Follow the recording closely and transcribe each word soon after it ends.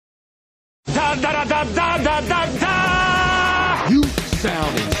da da da da da da. You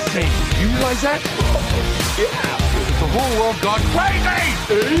sound insane. You realize that? Yeah. The whole world gone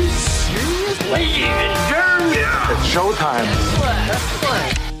crazy. Are you serious? Ladies and germs. It's showtime.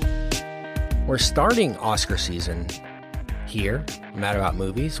 We're starting Oscar season here. Mad About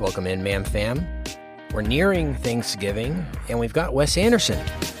Movies. Welcome in, Ma'am Fam. We're nearing Thanksgiving, and we've got Wes Anderson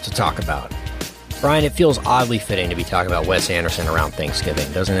to talk about. Brian, it feels oddly fitting to be talking about Wes Anderson around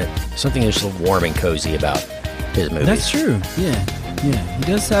Thanksgiving, doesn't it? Something just warm and cozy about his movies. That's true. Yeah. He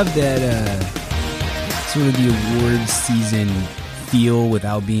does have that sort of the awards season feel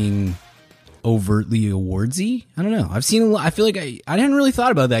without being overtly awardsy. I don't know. I've seen a lot. I feel like I hadn't really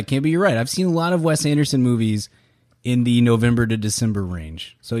thought about that, Kim, but you're right. I've seen a lot of Wes Anderson movies in the November to December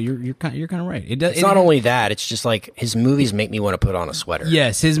range. So you're kind of right. It's not only that, it's just like his movies make me want to put on a sweater.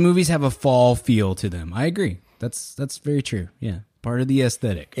 Yes, his movies have a fall feel to them. I agree. That's very true. Yeah. Part of the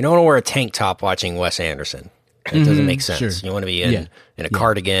aesthetic. You don't want to wear a tank top watching Wes Anderson. It doesn't make sense. Sure. You want to be in a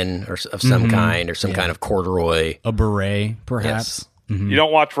cardigan or of some kind, or some kind of corduroy. A beret, perhaps. Yes. You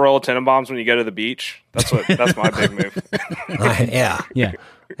don't watch Royal Tenenbaums when you go to the beach? That's my big move. Yeah.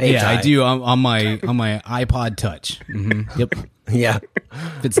 Hey, Ty. I do on my iPod Touch. Mm-hmm. Yep. Yeah.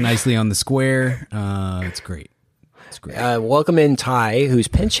 Fits nicely on the square. It's great. It's great. Welcome in Ty, who's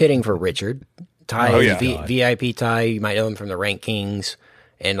pinch hitting for Richard. Ty is VIP Ty. You might know him from the Rank Kings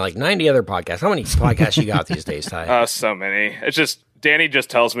and like 90 other podcasts. How many podcasts you got these days, Ty? So many. It's just Danny just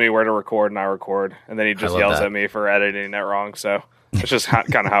tells me where to record and I record, and then he just yells at me for editing it wrong. So it's just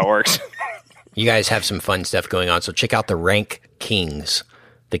kind of how it works. You guys have some fun stuff going on, so check out the Rank Kings,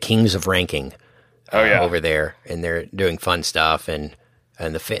 the Kings of Ranking. Over there, and they're doing fun stuff, and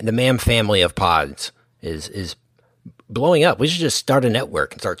the Ma'am family of pods is blowing up. We should just start a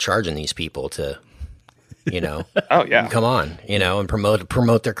network and start charging these people to, come on, and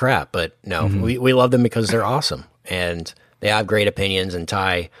promote their crap. But no, we love them because they're awesome and they have great opinions. And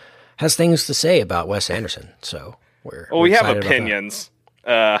Ty has things to say about Wes Anderson, so we have opinions.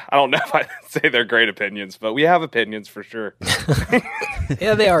 I don't know if I say they're great opinions, but we have opinions for sure.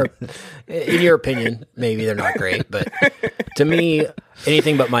 Yeah, they are. In your opinion, maybe they're not great, but to me,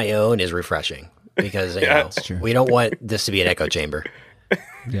 anything but my own is refreshing because we don't want this to be an echo chamber.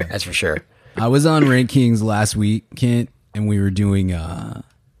 Yeah, that's for sure. I was on Rank Kings last week, Kent, and we were doing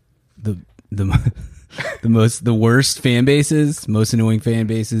the worst fan bases, most annoying fan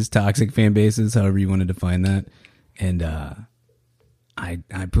bases, toxic fan bases, however you want to define that, and I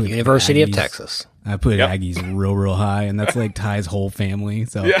put University Aggies, of Texas. I put Aggies real high, and that's like Ty's whole family.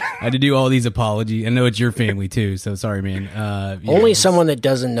 So I had to do all these apologies. I know it's your family too, so sorry, man. Only someone that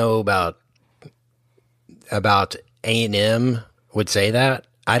doesn't know about A&M would say that.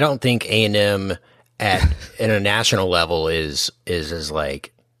 I don't think A&M at a national level is as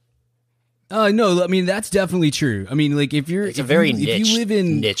like. No, I mean that's definitely true. I mean, like it's a very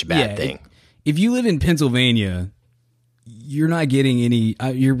niche bad thing. If you live in Pennsylvania, you're not getting any.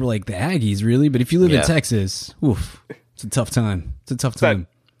 You're like the Aggies, really. But if you live in Texas, it's a tough time. That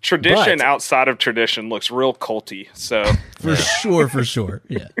tradition outside of tradition looks real culty. So for sure.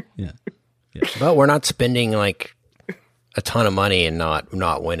 Yeah. But we're not spending like a ton of money and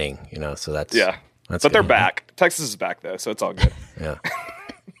not winning. So that's But they're back. Texas is back though, so it's all good. Yeah.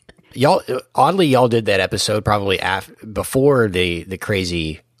 Y'all did that episode probably before the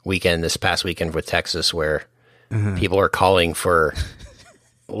crazy weekend this past weekend with Texas where. People are calling for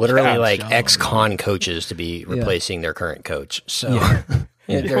literally ex-con coaches to be replacing their current coach. So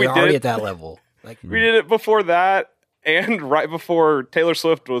they're already at that level. We did it before that and right before Taylor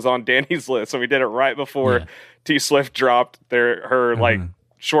Swift was on Danny's list. So we did it right before T Swift dropped her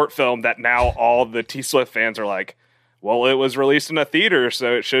short film that now all the T Swift fans are like, well, it was released in a theater,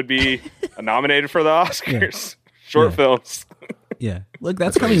 so it should be nominated for the Oscars. Short films. Yeah. Look,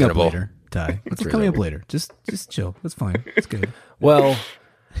 that's coming up later. Ty. It's coming up later. Just chill. That's fine. It's good. Well,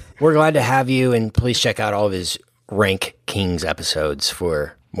 we're glad to have you, and please check out all of his Rank Kings episodes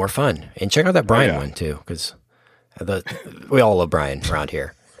for more fun. And check out that Brian one, too, because we all love Brian around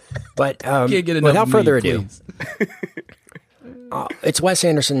here. But without further ado, it's Wes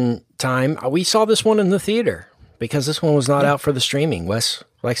Anderson time. We saw this one in the theater because this one was not out for the streaming. Wes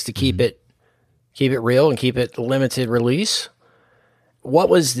likes to keep it real and keep it limited release. What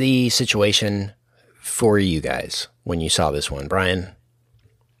was the situation for you guys when you saw this one, Brian?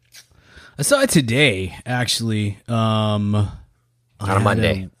 I saw it today, actually. On a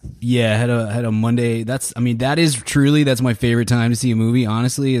Monday. I had a Monday. That's my favorite time to see a movie,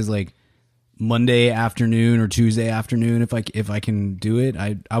 honestly, is like Monday afternoon or Tuesday afternoon if I can do it.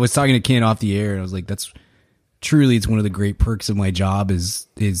 I was talking to Ken off the air and I was like, it's one of the great perks of my job is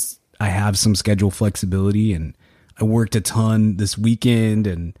I have some schedule flexibility, and I worked a ton this weekend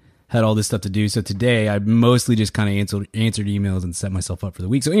and had all this stuff to do. So today I mostly just kind of answered emails and set myself up for the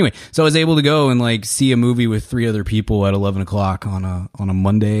week. So anyway, so I was able to go and like see a movie with 3 other people at 11 o'clock on a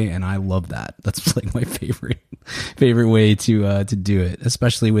Monday. And I love that. That's like my favorite way to do it,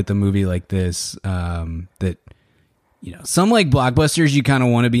 especially with a movie like this, that, you know, some like blockbusters, you kind of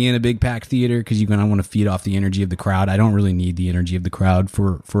want to be in a big packed theater because you kind of want to feed off the energy of the crowd. I don't really need the energy of the crowd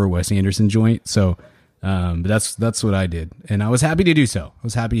for a Wes Anderson joint. So, but that's what I did, and I was happy to do so. I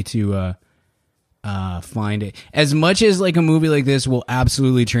was happy to find it. As much as like a movie like this will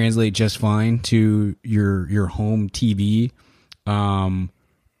absolutely translate just fine to your home TV,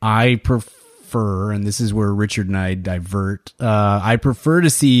 I prefer, and this is where Richard and I divert. I prefer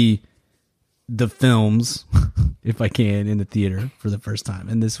to see the films if I can in the theater for the first time,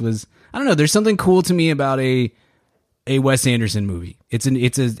 and this was, I don't know. There's something cool to me about a Wes Anderson movie. It's an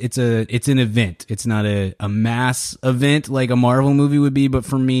event. It's not a mass event like a Marvel movie would be, but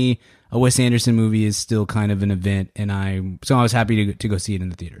for me, a Wes Anderson movie is still kind of an event, and I was happy to go see it in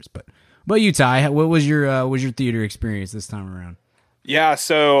the theaters. But you, Ty, what was your theater experience this time around? Yeah,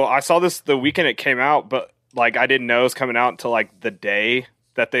 so I saw this the weekend it came out, but like I didn't know it was coming out until like the day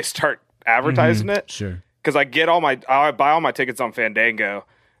that they start advertising it. Sure. Because I buy all my tickets on Fandango.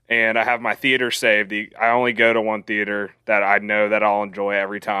 And I have my theater saved. I only go to one theater that I know that I'll enjoy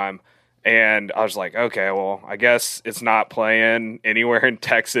every time. And I was like, okay, well, I guess it's not playing anywhere in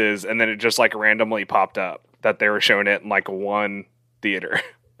Texas. And then it just like randomly popped up that they were showing it in like one theater.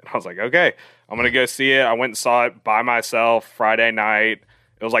 And I was like, okay, I'm going to go see it. I went and saw it by myself Friday night.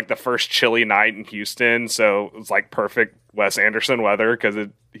 It was like the first chilly night in Houston. So it was like perfect Wes Anderson weather because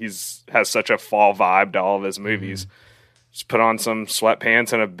has such a fall vibe to all of his movies. Just put on some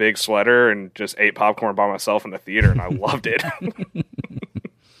sweatpants and a big sweater and just ate popcorn by myself in the theater, and I loved it.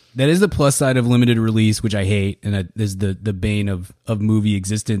 That is the plus side of limited release, which I hate, and that is the bane of movie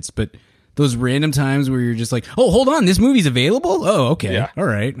existence. But those random times where you're just like, oh, hold on, this movie's available? Oh, okay. Yeah. All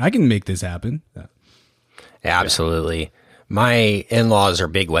right. I can make this happen. Yeah, absolutely. My in-laws are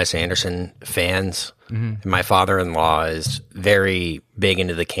big Wes Anderson fans. Mm-hmm. My father-in-law is very big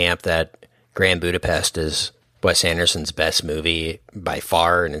into the camp that Grand Budapest is Wes Anderson's best movie by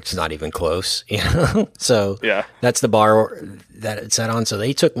far, and it's not even close, you know? So yeah, that's the bar that it's set on. So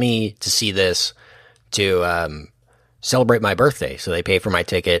they took me to see this to celebrate my birthday. So they paid for my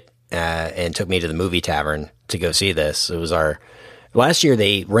ticket and took me to the movie tavern to go see this. It was last year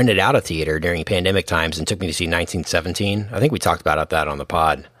they rented out a theater during pandemic times and took me to see 1917. I think we talked about that on the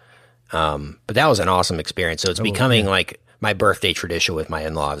pod. But that was an awesome experience. So it's becoming like my birthday tradition with my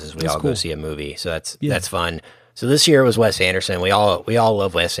in-laws is we all go see a movie. So that's fun. So this year it was Wes Anderson. We all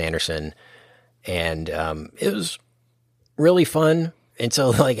love Wes Anderson, and it was really fun. And so,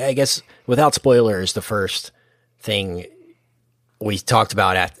 like, I guess without spoilers, the first thing we talked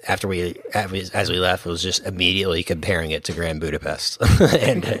about as we left was just immediately comparing it to Grand Budapest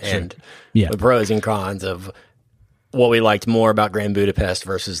and the pros and cons of what we liked more about Grand Budapest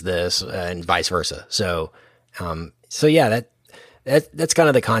versus this, and vice versa. So yeah, that's kind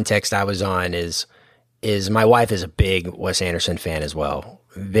of the context I was on. Is my wife is a big Wes Anderson fan as well,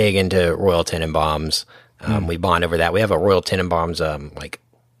 big into Royal Tenenbaums. We bond over that. We have a Royal Tenenbaums, like,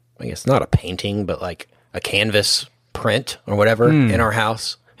 I guess not a painting, but like a canvas print or whatever in our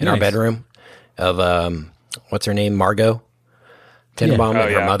house, in our bedroom of, what's her name? Margot Tenenbaum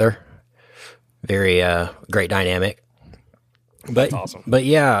and her mother. Very, great dynamic. But, awesome. But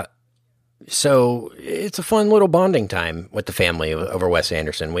yeah, so it's a fun little bonding time with the family over Wes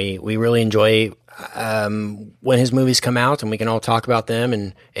Anderson. We really enjoy, when his movies come out and we can all talk about them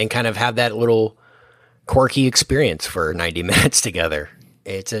and kind of have that little quirky experience for 90 minutes together.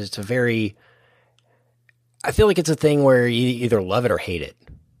 It's a very, I feel like it's a thing where you either love it or hate it.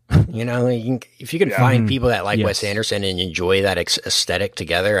 You know, if you can find people that like Wes Anderson and enjoy that aesthetic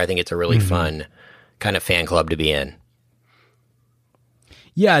together, I think it's a really fun kind of fan club to be in.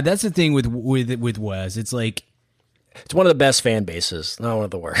 Yeah, that's the thing with Wes. It's like, it's one of the best fan bases, not one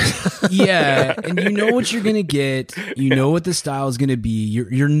of the worst. Yeah, and you know what you're gonna get. You know what the style is gonna be.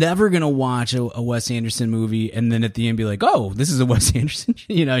 You're never gonna watch a Wes Anderson movie and then at the end be like, "Oh, this is a Wes Anderson."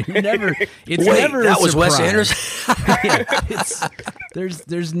 You know, you're never. It's Wait, never that a was surprise. Wes Anderson.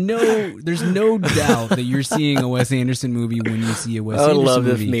 There's no doubt that you're seeing a Wes Anderson movie when you see a Wes Anderson movie. I would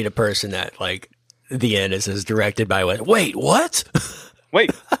love to meet a person that like the end it says directed by Wes. Wait, what? Wait,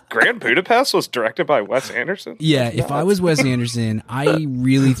 Grand Budapest was directed by Wes Anderson? Yeah, if I was Wes Anderson, I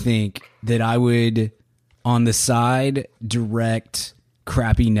really think that I would, on the side, direct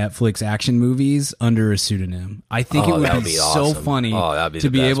crappy Netflix action movies under a pseudonym. I think it would be so awesome. funny That'd to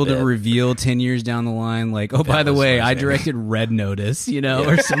be able bit. to reveal 10 years down the line, like, oh, by the way, I directed Red Notice,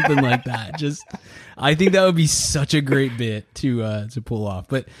 or something like that. Just, I think that would be such a great bit to pull off.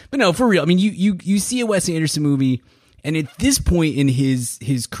 But no, for real. I mean, you see a Wes Anderson movie, and at this point in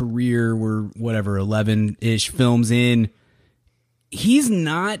his career, we're 11-ish films in. He's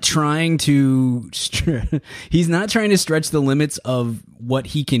not trying to stretch the limits of what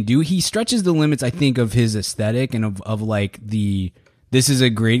he can do. He stretches the limits, I think, of his aesthetic and of like this is a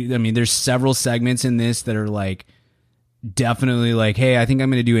great, I mean, there's several segments in this that are like definitely like, hey, I think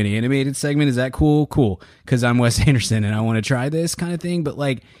I'm going to do an animated segment. Is that cool? Cool. Cause I'm Wes Anderson and I want to try this kind of thing. But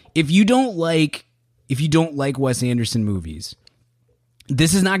like, if you don't like Wes Anderson movies,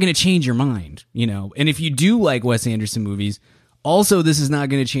 this is not going to change your mind, And if you do like Wes Anderson movies, also, this is not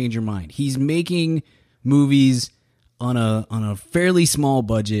going to change your mind. He's making movies on a fairly small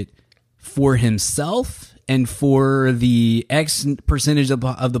budget for himself and for the X percentage of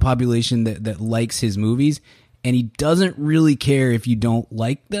the population that likes his movies. And he doesn't really care if you don't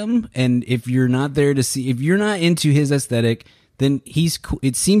like them. And if you're not there to see, if you're not into his aesthetic, then he's cool.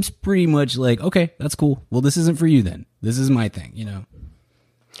 It seems pretty much like, okay, that's cool. Well, this isn't for you then. This is my thing,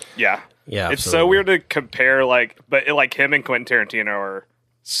 Yeah. Yeah, it's absolutely. so weird to compare, but him and Quentin Tarantino are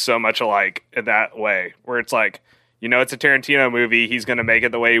so much alike in that way, where it's like, it's a Tarantino movie. He's going to make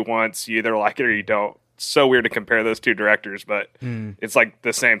it the way he wants. You either like it or you don't. It's so weird to compare those two directors, but it's like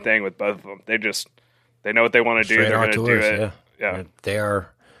the same thing with both of them. They know what they want to do. Straight They're going to do it. Yeah.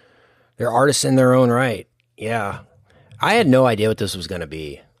 They're artists in their own right. Yeah. I had no idea what this was going to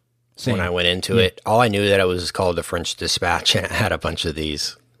be when I went into it. All I knew that it was called The French Dispatch, and it had a bunch of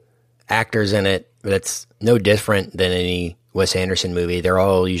these actors in it. That's no different than any Wes Anderson movie. They're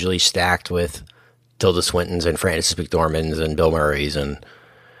all usually stacked with Tilda Swintons and Frances McDormands and Bill Murrays and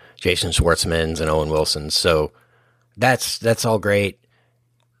Jason Schwartzmans and Owen Wilsons. So that's all great.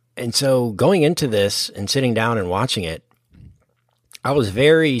 And so going into this and sitting down and watching it, I was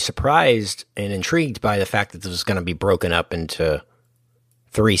very surprised and intrigued by the fact that this was going to be broken up into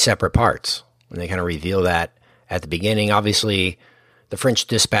 3 separate parts. And they kind of reveal that at the beginning. Obviously, The French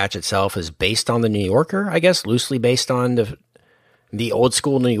Dispatch itself is based on The New Yorker, I guess, loosely based on the old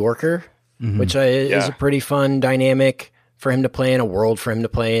school New Yorker, which is a pretty fun dynamic for him to play in, a world for him to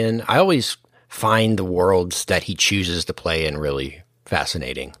play in. I always find the worlds that he chooses to play in really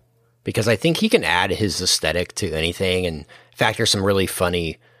fascinating because I think he can add his aesthetic to anything. And in fact, there's some really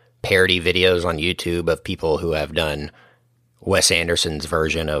funny parody videos on YouTube of people who have done Wes Anderson's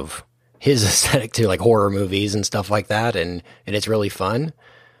version of his aesthetic to like horror movies and stuff like that. And it's really fun.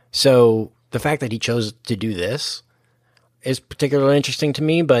 So the fact that he chose to do this is particularly interesting to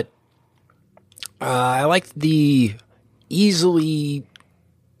me, but I like the easily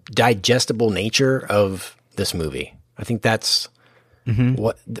digestible nature of this movie. I think that's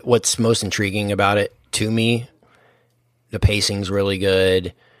what's most intriguing about it to me. The pacing's really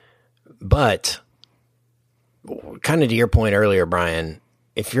good, but kind of to your point earlier, Brian,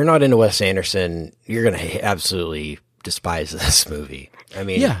 if you're not into Wes Anderson, you're going to absolutely despise this movie. I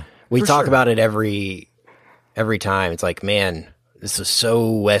mean, we talk about it every time. It's like, man, this is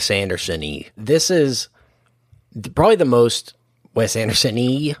so Wes Anderson-y. This is probably the most Wes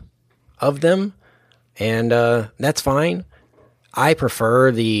Anderson-y of them, and that's fine. I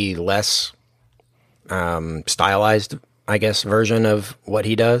prefer the less stylized, I guess, version of what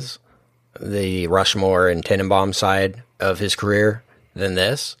he does, the Rushmore and Tenenbaum side of his career than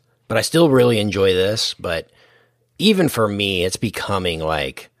this. But I still really enjoy this. But even for me, it's becoming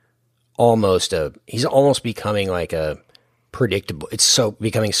like he's almost becoming like a predictable. It's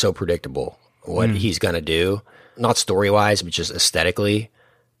becoming so predictable what he's going to do, not story-wise, but just aesthetically,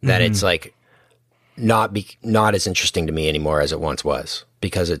 that it's like not as interesting to me anymore as it once was,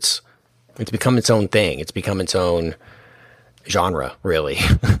 because it's become its own thing. It's become its own genre, really.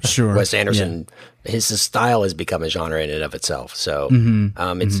 Sure. Wes Anderson, his style has become a genre in and of itself. So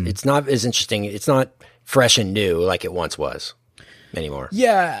it's not as interesting. It's not fresh and new like it once was anymore.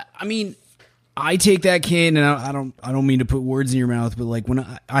 Yeah, I mean, I take that, Ken, and I don't mean to put words in your mouth, but like when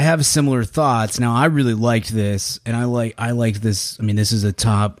I have similar thoughts. Now, I really liked this, and I liked this. I mean, this is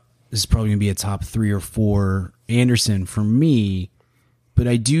probably gonna be a top 3 or 4 Anderson for me. But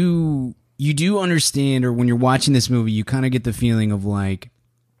you do understand, or when you're watching this movie, you kind of get the feeling of like,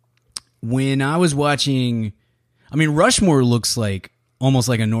 when I was watching, I mean, Rushmore looks like almost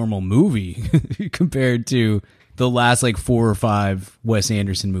like a normal movie compared to the last like 4 or 5 Wes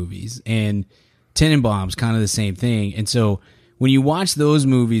Anderson movies, and Tenenbaum's kind of the same thing. And so when you watch those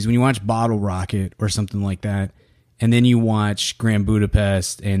movies, when you watch Bottle Rocket or something like that, and then you watch Grand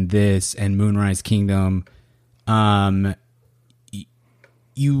Budapest and this and Moonrise Kingdom,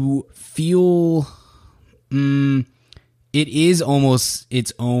 you feel it is almost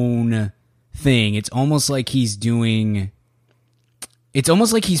its own thing. It's almost like he's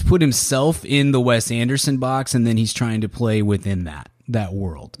put himself in the Wes Anderson box, and then he's trying to play within that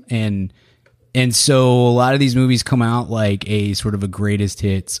world. And so a lot of these movies come out like a sort of a greatest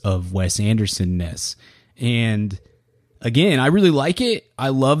hits of Wes Anderson-ness. And again, I really like it. I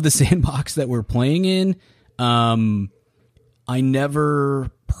love the sandbox that we're playing in. I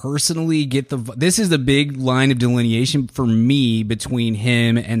never personally get this is the big line of delineation for me between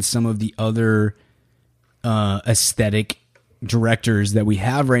him and some of the other aesthetic directors that we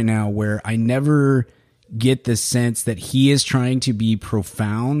have right now, where I never get the sense that he is trying to be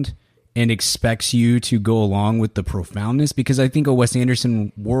profound and expects you to go along with the profoundness, because I think a Wes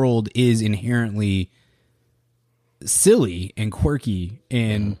Anderson world is inherently silly and quirky,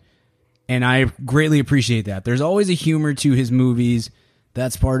 and I greatly appreciate that. There's always a humor to his movies.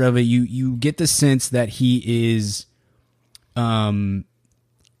 That's part of it. You get the sense that he is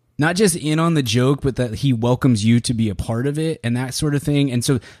not just in on the joke, but that he welcomes you to be a part of it and that sort of thing. And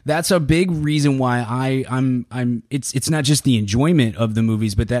so that's a big reason why it's not just the enjoyment of the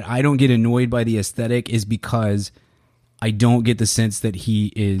movies, but that I don't get annoyed by the aesthetic, is because I don't get the sense that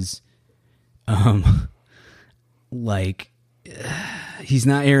he is he's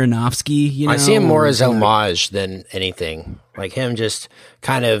not Aronofsky, you know? I see him more as homage than anything. Like him just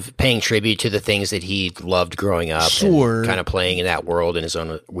kind of paying tribute to the things that he loved growing up. Sure. And kind of playing in that world in his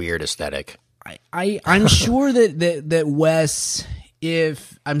own weird aesthetic. I'm sure that Wes,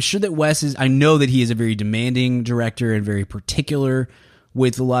 I know that he is a very demanding director and very particular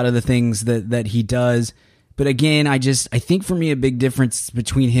with a lot of the things that he does. But again, I think for me a big difference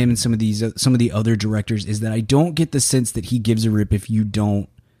between him and some of the other directors is that I don't get the sense that he gives a rip if you don't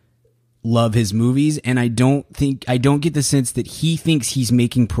love his movies, and I don't get the sense that he thinks he's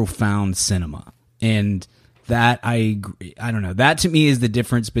making profound cinema. And that I don't know. That to me is the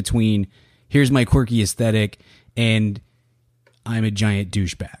difference between here's my quirky aesthetic and I'm a giant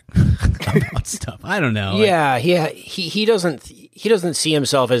douchebag about stuff. I don't know. Yeah, he doesn't see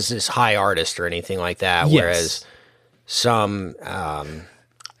himself as this high artist or anything like that. Yes. Whereas some,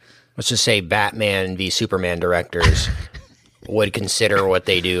 let's just say Batman v Superman directors would consider what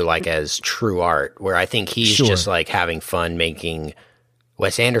they do like as true art. Where I think he's just like having fun making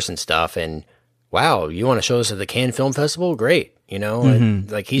Wes Anderson stuff. And wow, you want to show this at the Cannes Film Festival? Great, you know,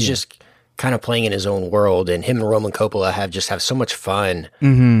 and like he's just kind of playing in his own world, and him and Roman Coppola have so much fun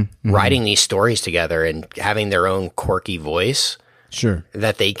writing these stories together and having their own quirky voice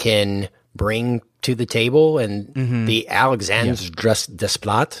that they can bring to the table. And the Alexandre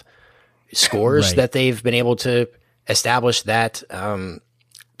Desplat scores that they've been able to establish that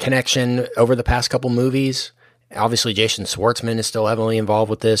connection over the past couple movies. Obviously, Jason Schwartzman is still heavily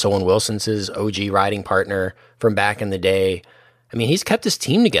involved with this. Owen Wilson's his OG writing partner from back in the day. I mean, he's kept his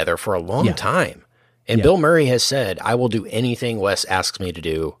team together for a long time. And Bill Murray has said, I will do anything Wes asks me to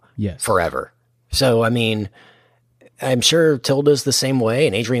do forever. So, I mean, I'm sure Tilda's the same way,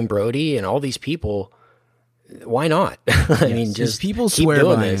 and Adrian Brody and all these people. Why not? I mean, just people keep swear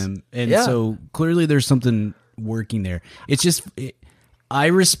doing by this. him. And so clearly there's something working there. It's just... I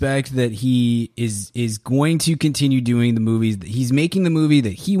respect that he is going to continue doing the movies. He's making the movie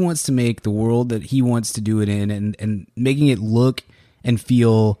that he wants to make, the world that he wants to do it in, and making it look and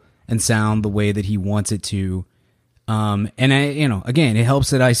feel and sound the way that he wants it to. And again, it helps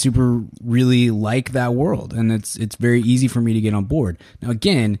that I super really like that world, and it's very easy for me to get on board. Now,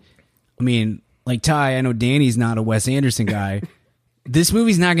 again, I mean, like Ty, I know Danny's not a Wes Anderson guy. This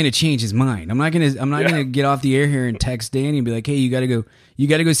movie's not going to change his mind. I'm not going to get off the air here and text Danny and be like, "Hey, you got to go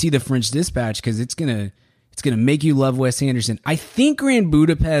see The French Dispatch because it's going to make you love Wes Anderson." I think Grand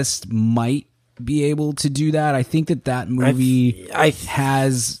Budapest might be able to do that. I think that movie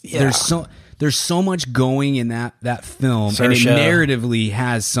there's so much going in that film, and it narratively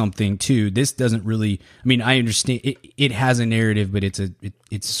has something too. This doesn't really. I mean, I understand it has a narrative, but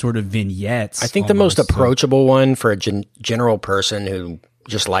it's sort of vignettes. I think the most approachable one for a general person who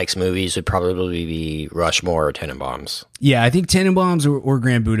just likes movies would probably be Rushmore or Tenenbaums. Yeah, I think Tenenbaums or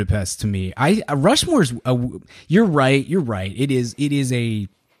Grand Budapest to me. Rushmore's. You're right.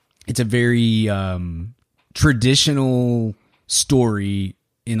 It's a very traditional story.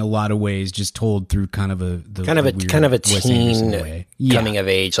 In a lot of ways, just told through kind of a teen coming of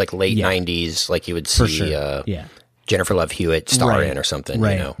age, like late 90s, like you would see Jennifer Love Hewitt star in or something.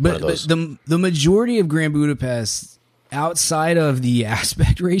 Right. You know, but the majority of Grand Budapest, outside of the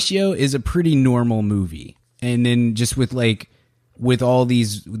aspect ratio, is a pretty normal movie. and then just with all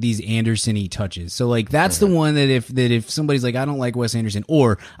these Anderson-y touches. So like that's the one that if somebody's like, I don't like Wes Anderson,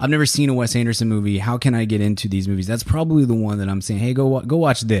 or I've never seen a Wes Anderson movie, how can I get into these movies? That's probably the one that I'm saying, hey, go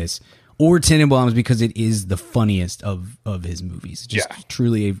watch this. Or Tenenbaums, because it is the funniest of his movies. Just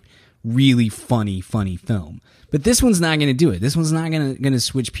truly a really funny film. But this one's not going to do it. This one's not going to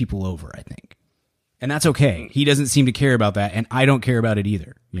switch people over, I think. And that's okay. He doesn't seem to care about that, and I don't care about it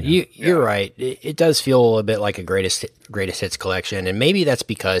either. You know? You're right. It does feel a bit like a greatest hits collection, and maybe that's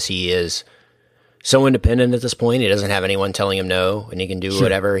because he is so independent at this point. He doesn't have anyone telling him no, and he can do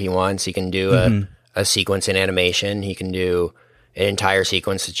whatever he wants. He can do a sequence in animation. He can do an entire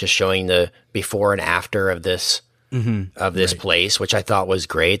sequence that's just showing the before and after of this place, which I thought was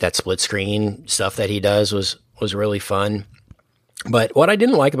great. That split screen stuff that he does was really fun. But what I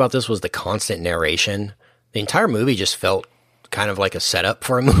didn't like about this was the constant narration. The entire movie just felt kind of like a setup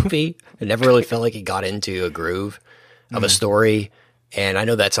for a movie. It never really felt like it got into a groove of a story. And I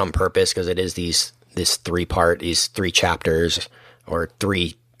know that's on purpose because it is these three chapters or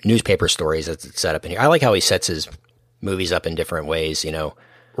 3 newspaper stories that's set up in here. I like how he sets his movies up in different ways. You know,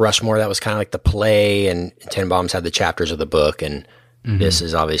 Rushmore, that was kind of like the play, and Tenenbaums had the chapters of the book, and this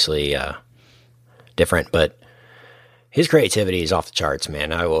is obviously different, but his creativity is off the charts,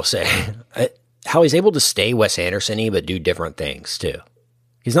 man. I will say how he's able to stay Wes Anderson-y but do different things too.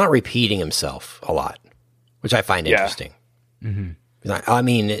 He's not repeating himself a lot, which I find interesting. I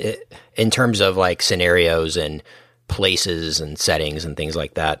mean, in terms of like scenarios and places and settings and things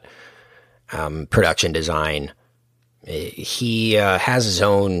like that, production design, he has his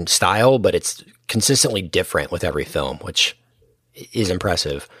own style, but it's consistently different with every film, which is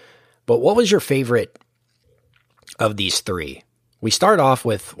impressive. But what was your favorite of these 3? We start off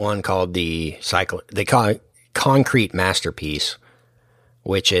with one called the Concrete Masterpiece,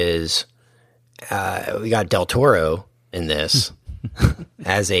 which is we got Del Toro in this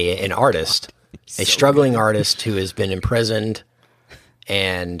as an artist, a struggling artist who has been imprisoned,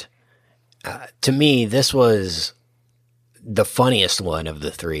 and to me, this was the funniest one of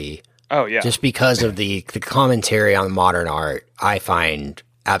the 3. Oh yeah, just because of the commentary on modern art, I find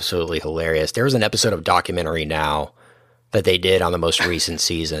absolutely hilarious. There was an episode of Documentary Now that they did on the most recent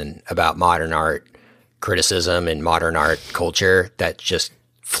season about modern art criticism and modern art culture that just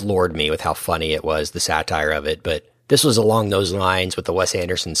floored me with how funny it was, the satire of it. But this was along those lines with the Wes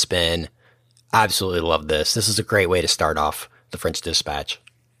Anderson spin. I absolutely love this. This is a great way to start off The French Dispatch.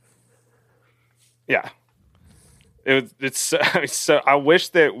 Yeah. It's so I wish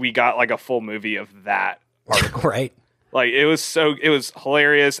that we got like a full movie of that article. Right. Like it was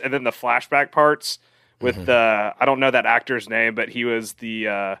hilarious, and then the flashback parts with the I don't know that actor's name, but he was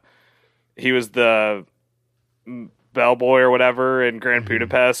the bellboy or whatever in Grand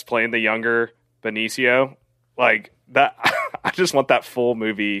Budapest playing the younger Benicio. Like that, I just want that full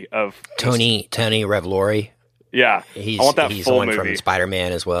movie of Tony Revolori. Yeah, I want that he's full one movie from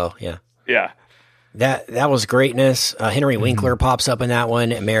Spider-Man as well. Yeah. Yeah. That was greatness. Henry Winkler pops up in that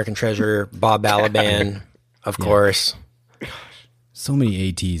one. American Treasure, Bob Balaban, of course. So many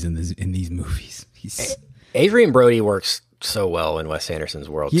ATs in these movies. Adrian Brody works so well in Wes Anderson's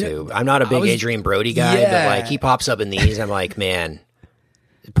world too. I'm not a big Adrian Brody guy, but like he pops up in these. I'm like, man,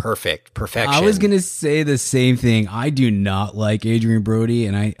 perfection. I was gonna say the same thing. I do not like Adrian Brody,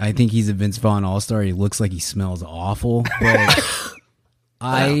 and I think he's a Vince Vaughn all-star. He looks like he smells awful, but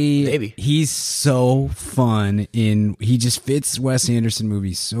maybe he's so fun he just fits Wes Anderson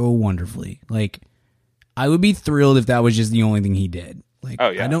movies so wonderfully. Like, I would be thrilled if that was just the only thing he did. Like,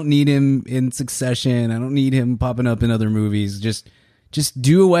 I don't need him in Succession. I don't need him popping up in other movies. Just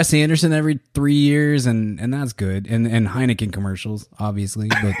do a Wes Anderson every 3 years, and that's good. And Heineken commercials, obviously.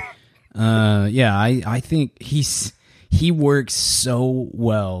 But I think he works so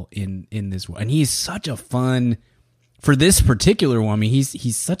well in this one, and he's such a fun for this particular one. I mean,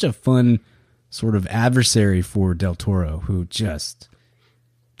 he's such a fun sort of adversary for Del Toro, who just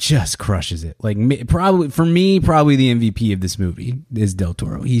crushes it. Like, probably the MVP of this movie is Del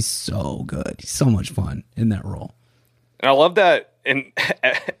Toro. He's so good. He's so much fun in that role. And I love that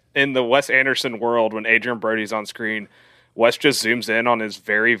in the Wes Anderson world, when Adrian Brody's on screen, Wes just zooms in on his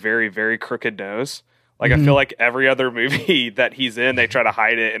very, very, very crooked nose. Like, I feel like every other movie that he's in, they try to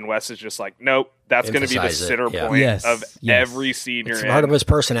hide it, and Wes is just like, nope, that's going to be the center point of every scene you're in. It's part of his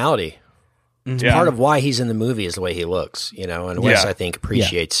personality. Part of why he's in the movie is the way he looks, and Wes, I think,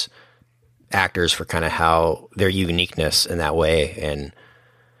 appreciates actors for kind of how their uniqueness in that way. And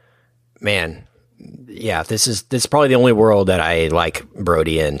man, this is probably the only world that I like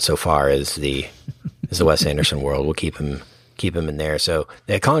Brody in so far is the Wes Anderson world. We'll keep him in there. So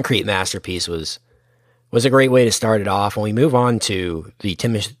the Concrete Masterpiece was was a great way to start it off. And we move on to the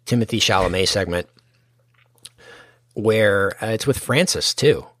Timothy Chalamet segment, where it's with Francis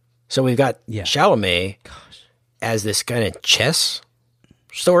too. So we've got Chalamet as this kind of chess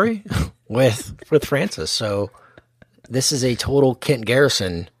story with Francis. So this is a total Kent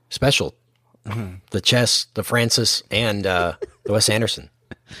Garrison special. Mm-hmm. The chess, the Francis, and the Wes Anderson.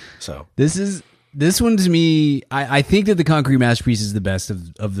 So this one to me, I think that The Concrete Masterpiece is the best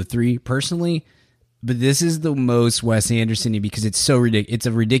of the three personally, but this is the most Wes Anderson-y because it's so ridiculous. It's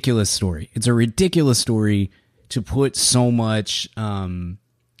a ridiculous story. It's a ridiculous story to put so much.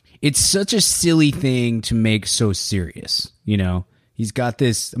 It's such a silly thing to make so serious. You know, he's got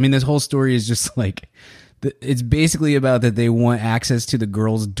this. I mean, this whole story is just like. It's basically about that they want access to the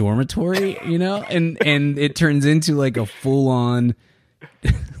girls' dormitory, you know, and it turns into like a full on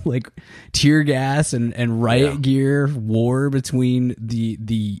like tear gas and riot gear war between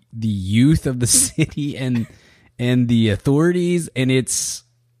the youth of the city and the authorities, and it's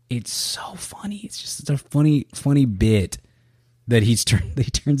so funny. It's just a funny bit that he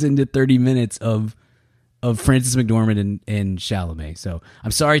turns into 30 minutes of Francis McDormand and Chalamet. So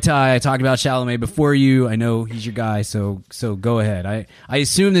I'm sorry, Ty, I talked about Chalamet before you. I know he's your guy, so go ahead. I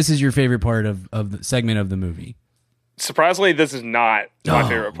assume this is your favorite part of the segment of the movie. Surprisingly, this is not my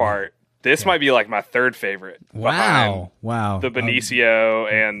favorite part. This might be like my third favorite. Wow. The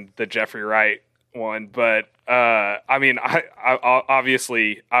Benicio and the Jeffrey Wright one. But I mean, I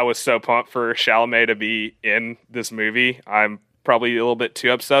obviously I was so pumped for Chalamet to be in this movie. I'm probably a little bit too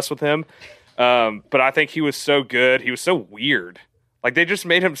obsessed with him. But I think he was so good. He was so weird. Like they just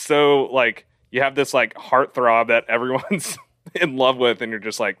made him so like you have this like heartthrob that everyone's in love with, and you're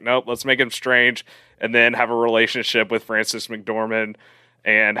just like, nope, let's make him strange, and then have a relationship with Frances McDormand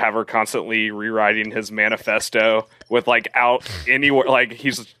and have her constantly rewriting his manifesto with like out anywhere. Like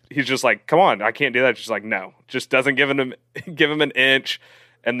he's just like, come on, I can't do that. She's like, no, just doesn't give him an inch,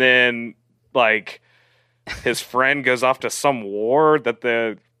 and then like his friend goes off to some war that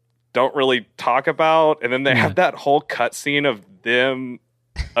the don't really talk about, and then they have that whole cutscene of them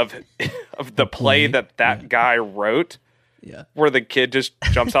of the play that guy wrote, where the kid just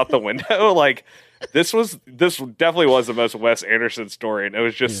jumps out the window. Like this definitely was the most Wes Anderson story, and it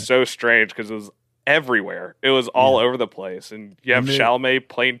was just so strange because it was everywhere. It was all over the place, and you have Chalamet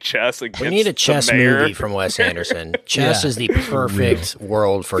playing chess against. We need a chess movie from Wes Anderson. Chess is the perfect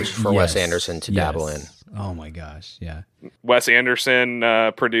world for Wes Anderson to dabble in. Oh my gosh, yeah. Wes Anderson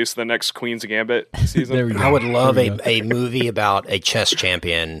produced the next Queen's Gambit season. There we go. I would love a movie about a chess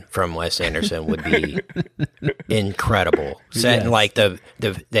champion from Wes Anderson. Would be incredible. Set in like the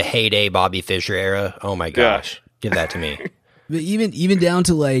heyday Bobby Fischer era. Oh my gosh, give that to me. But even down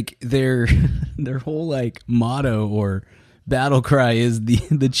to like their whole like motto or battle cry is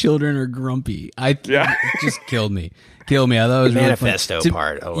the children are grumpy. It just killed me. I thought it was really manifesto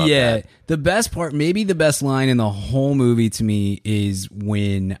part. I love that. The best part, maybe the best line in the whole movie to me is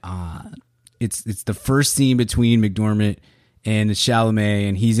when it's the first scene between McDormand and Chalamet,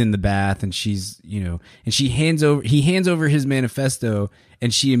 and he's in the bath, and she's and he hands over his manifesto,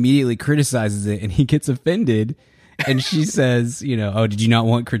 and she immediately criticizes it, and he gets offended. And she says, oh, did you not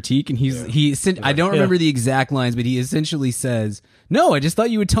want critique? And I don't remember the exact lines, but he essentially says, no, I just thought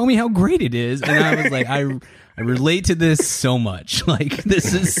you would tell me how great it is. And I was like, I relate to this so much. Like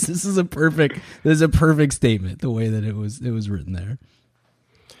this is a perfect statement, the way that it was written there.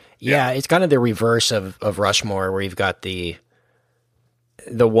 Yeah, it's kind of the reverse of Rushmore, where you've got the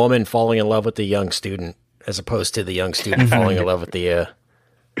woman falling in love with the young student, as opposed to the young student falling in love with the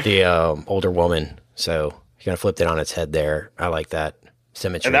older woman. So you kind of flipped it on its head there. I like that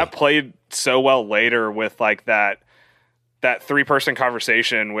symmetry. And that played so well later with like that 3-person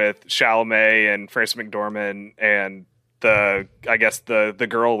conversation with Chalamet and Frances McDormand and the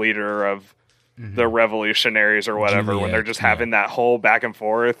girl leader of the revolutionaries or whatever, Juliet, when they're just having that whole back and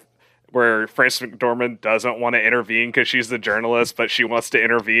forth where Frances McDormand doesn't want to intervene because she's the journalist, but she wants to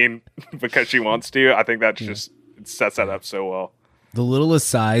intervene because she wants to. I think that's just it sets that up so well. The little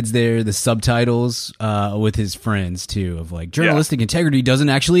asides there, the subtitles with his friends too, of like journalistic integrity doesn't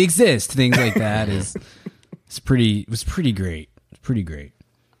actually exist. Things like that was pretty great. It's pretty great.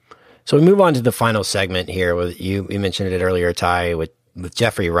 So we move on to the final segment here. With you mentioned it earlier, Ty, with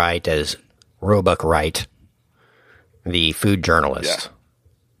Jeffrey Wright as Roebuck Wright, the food journalist. Yeah.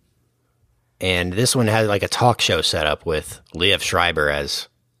 And this one has like a talk show set up with Liev Schreiber as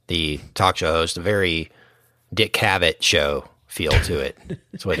the talk show host, a very Dick Cavett show feel to it.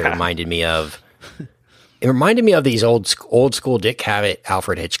 That's what it reminded me of. It reminded me of these old school Dick Cavett,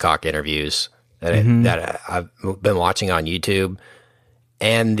 Alfred Hitchcock interviews that I've been watching on YouTube,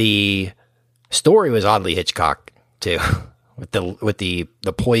 and the Story was oddly Hitchcock too, with the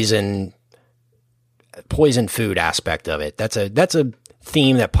poison food aspect of it. That's a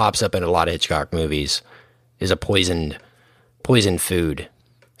theme that pops up in a lot of Hitchcock movies, is a poisoned food.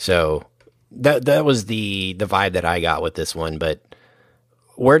 So that was the vibe that I got with this one. But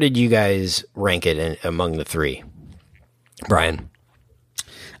where did you guys rank it among the three, Brian?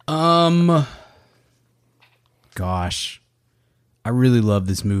 Gosh, I really love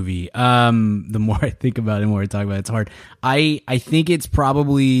this movie. The more I think about it, the more I talk about it, it's hard. I think it's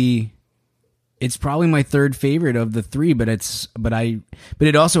probably my third favorite of the three, but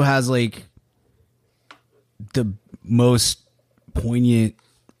it also has like the most poignant,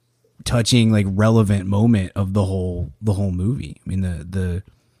 touching, like relevant moment of the whole movie. I mean, the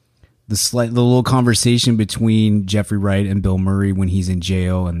little conversation between Jeffrey Wright and Bill Murray when he's in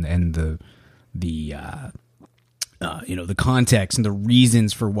jail, and the context and the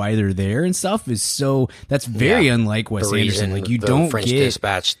reasons for why they're there and stuff that's very unlike Wes Anderson. Like, you don't French get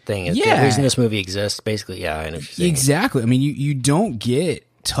Dispatch thing. Is the reason this movie exists, basically. Yeah, I know what you're saying. Exactly. I mean, you don't get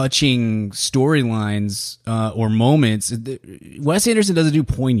touching storylines or moments. Wes Anderson doesn't do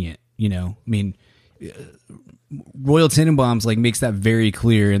poignant. I mean, Royal Tenenbaums like makes that very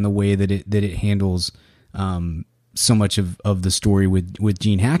clear in the way that it handles so much of the story with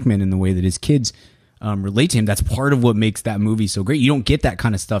Gene Hackman and the way that his kids relate to him. That's part of what makes that movie so great. You don't get that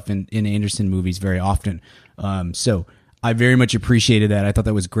kind of stuff in Anderson movies very often. So I very much appreciated that. I thought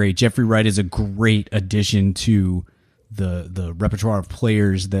that was great. Jeffrey Wright is a great addition to the repertoire of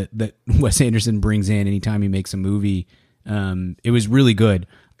players that Wes Anderson brings in anytime he makes a movie. It was really good.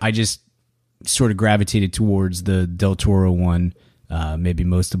 I just sort of gravitated towards the Del Toro one, maybe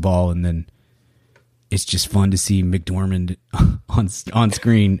most of all, and then it's just fun to see McDormand on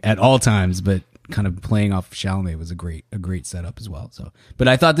screen at all times, but kind of playing off Chalamet was a great setup as well. So, but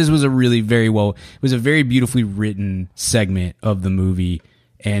I thought this was it was a very beautifully written segment of the movie,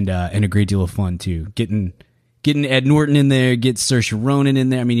 and a great deal of fun too. Getting Ed Norton in there, get Saoirse Ronan in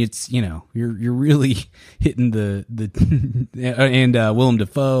there. I mean, it's, you're really hitting the and Willem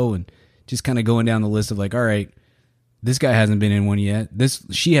Dafoe, and just kind of going down the list of like, all right, this guy hasn't been in one yet.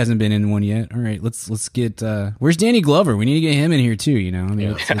 She hasn't been in one yet. All right, let's get where's Danny Glover? We need to get him in here too. I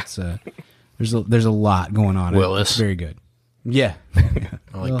mean, it's there's a lot going on. Willis, it's very good. Yeah,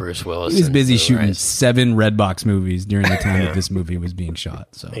 I like Bruce Willis. He was busy shooting 7 Redbox movies during the time that this movie was being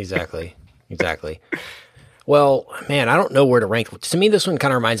shot. So exactly. Well, man, I don't know where to rank. To me, this one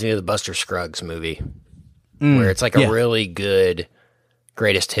kind of reminds me of the Buster Scruggs movie, where it's like a really good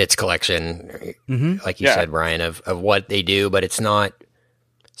greatest hits collection, like you said, Brian, of what they do, but it's not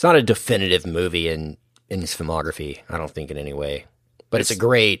a definitive movie in his filmography, I don't think in any way. But it's a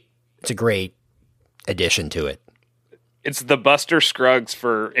great addition to it. It's the Buster Scruggs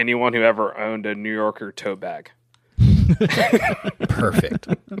for anyone who ever owned a New Yorker tote bag. Perfect.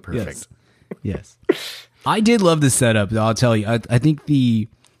 Yes. I did love the setup, I'll tell you. I think the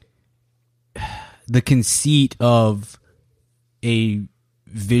conceit of a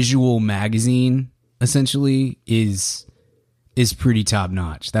visual magazine essentially is pretty top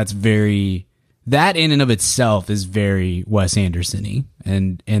notch. That in and of itself is very Wes Anderson-y,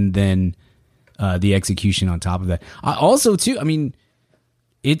 and then the execution on top of that. Also too, I mean,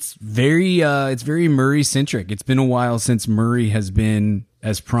 it's very Murray centric. It's been a while since Murray has been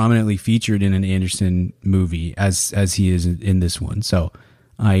as prominently featured in an Anderson movie as he is in this one. So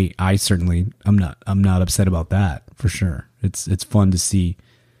I certainly I'm not upset about that for sure. It's fun to see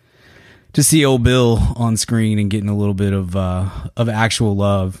old Bill on screen and getting a little bit of actual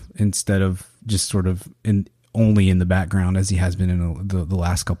love instead of just sort of only in the background as he has been in the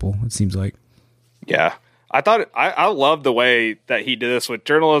last couple, it seems like. Yeah. I love the way that he did this with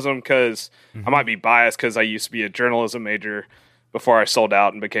journalism, because I might be biased because I used to be a journalism major before I sold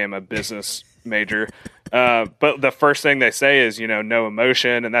out and became a business major. But the first thing they say is, no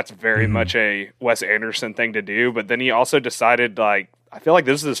emotion. And that's very much a Wes Anderson thing to do. But then he also decided, I feel like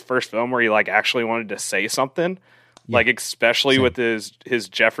this is his first film where he actually wanted to say something, especially with his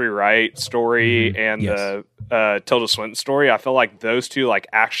Jeffrey Wright story and the Tilda Swinton story. I feel like those two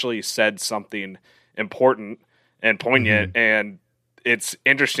actually said something important and poignant. And it's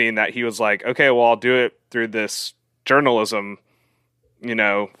interesting that he was like, okay, well, I'll do it through this journalism,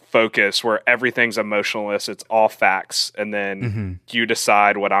 focus where everything's emotionless. It's all facts. And then you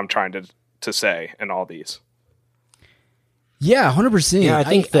decide what I'm trying to say in all these. Yeah, 100%. Yeah, I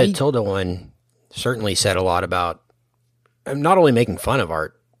think the Tilda one certainly said a lot about not only making fun of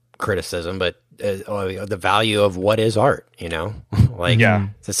art criticism, but the value of what is art,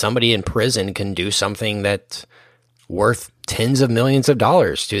 that somebody in prison can do something that worth tens of millions of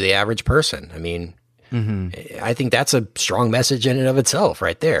dollars to the average person. I mean, I think that's a strong message in and of itself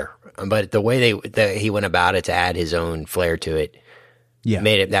right there. But the way that he went about it to add his own flair to it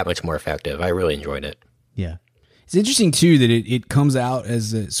made it that much more effective. I really enjoyed it. Yeah. It's interesting too that it comes out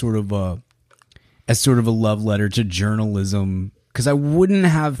as a sort of a love letter to journalism, because I wouldn't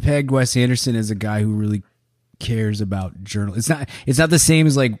have pegged Wes Anderson as a guy who really cares about journal. It's not the same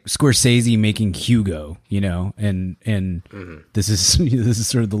as like Scorsese making Hugo, and this is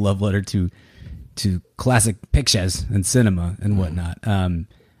sort of the love letter to classic pictures and cinema and whatnot.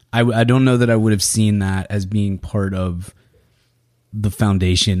 I don't know that I would have seen that as being part of the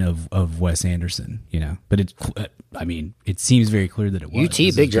foundation of Wes Anderson, but it seems very clear that it was.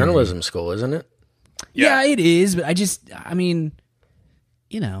 UT, big journalism school, isn't it? Yeah, it is, but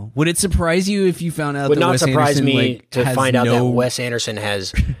would it surprise you if you found out would that not Wes surprise Anderson, me to find out that Wes Anderson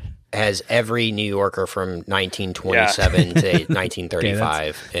has every New Yorker from 1927 to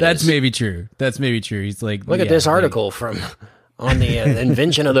 1935. Okay, that's maybe true. That's maybe true. He's like, look at this article on the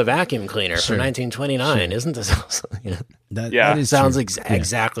invention of the vacuum cleaner from 1929. Isn't this awesome? That sounds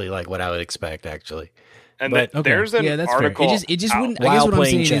exactly like what I would expect, actually. And there's an article. Fair. It just wouldn't. I while guess what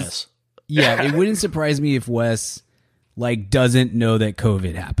playing I'm saying chess. It wouldn't surprise me if Wes doesn't know that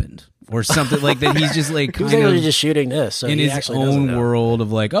COVID happened or something like that. He's just like he's actually just shooting this so in his own world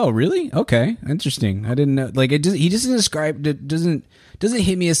of like, oh really? Okay, interesting. I didn't know. Like he doesn't describe it. Doesn't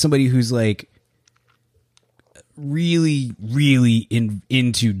hit me as somebody who's like really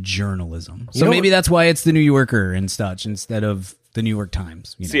into journalism. So maybe that's why it's the New Yorker and such instead of the New York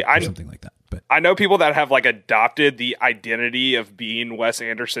Times. Or something like that. But I know people that have like adopted the identity of being Wes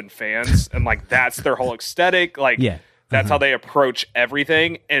Anderson fans, and like that's their whole aesthetic. Like, that's how they approach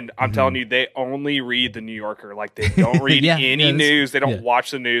everything. And I'm telling you, they only read the New Yorker. Like, they don't read any news. They don't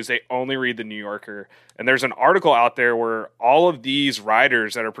watch the news. They only read the New Yorker. And there's an article out there where all of these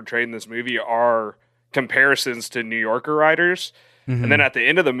writers that are portrayed in this movie are comparisons to New Yorker writers. And then at the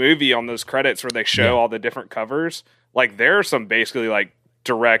end of the movie, on those credits where they show all the different covers, like there are some basically like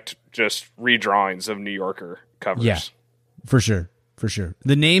direct just redrawings of New Yorker covers. Yeah, for sure.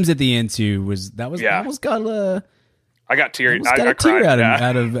 The names at the end too I almost got I got teary. I got a tear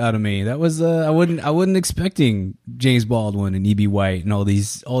out of me. That was I wasn't expecting James Baldwin and E.B. White and all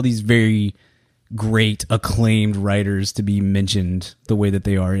these very great acclaimed writers to be mentioned the way that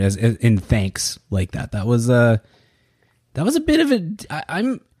they are as in thanks like that. That was a bit of a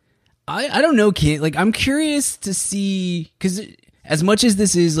I don't know, Kate. Like, I'm curious to see, because as much as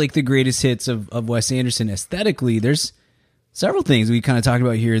this is like the greatest hits of Wes Anderson aesthetically, there's several things we kind of talked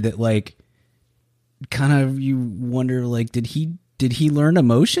about here that like kind of you wonder, like, did he learn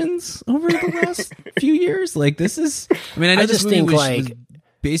emotions over the last few years? Like, this is, I mean, I know this movie was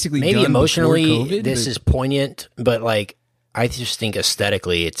basically maybe done emotionally COVID, this is poignant, but like I just think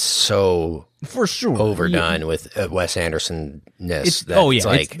aesthetically it's so for sure overdone with Wes Anderson-ness.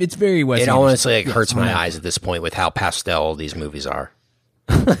 It's very Wes Anderson. It honestly like hurts my 100%. eyes at this point with how pastel these movies are.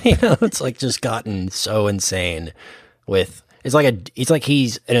 It's like just gotten so insane with it's like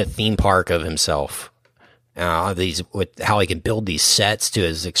he's in a theme park of himself. With how he can build these sets to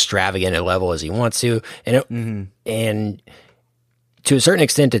as extravagant a level as he wants to, and to a certain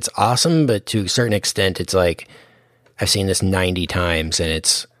extent it's awesome, but to a certain extent it's like I've seen this 90 times and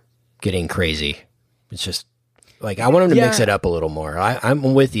it's getting crazy. It's just like I want him to mix it up a little more.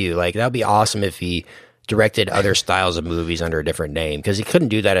 I'm with you. Like that would be awesome if he directed other styles of movies under a different name, because he couldn't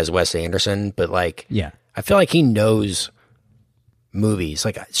do that as Wes Anderson. But like, I feel like he knows movies.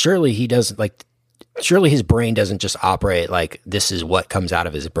 Like surely he doesn't like. Surely his brain doesn't just operate like this is what comes out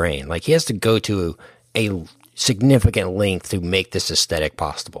of his brain. Like he has to go to a significant length to make this aesthetic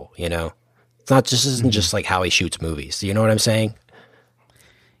possible. It's not just isn't just like how he shoots movies. Do you know what I'm saying?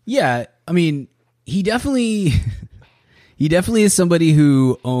 Yeah, I mean, he definitely is somebody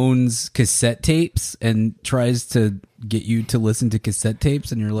who owns cassette tapes and tries to get you to listen to cassette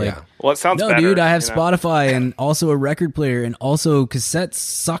tapes, and you're like, well, it sounds no, better, dude, I have Spotify and also a record player, and also cassettes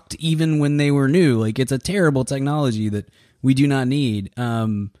sucked even when they were new. Like it's a terrible technology that we do not need.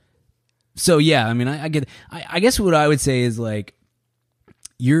 So yeah, I mean, I get. I guess what I would say is like,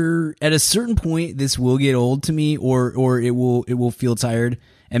 you're at a certain point, this will get old to me, or it will feel tired.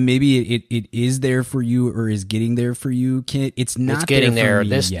 And maybe it is there for you, or is getting there for you. It's not. It's getting there.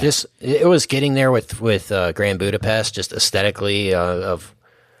 It was getting there with Grand Budapest, just aesthetically of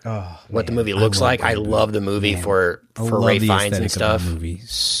what the movie looks like. I love the movie for Ralph Fiennes and stuff. The movie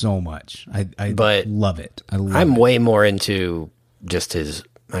so much. I love it. I'm way more into just his.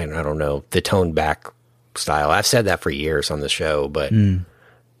 I don't know, the toned back style. I've said that for years on the show, but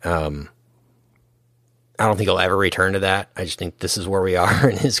I I don't think he'll ever return to that. I just think this is where we are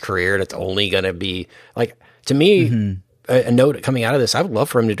in his career, and it's only going to be like, to me, a note coming out of this, I would love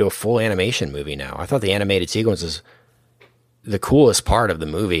for him to do a full animation movie now. I thought the animated sequence is the coolest part of the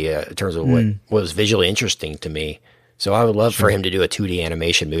movie in terms of what was visually interesting to me. So I would love for him to do a 2D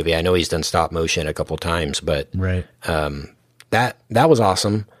animation movie. I know he's done stop motion a couple times, but that was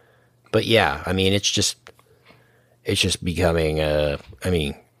awesome. But yeah, I mean, it's just becoming,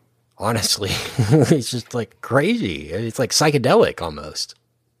 honestly, it's just like crazy. It's like psychedelic almost.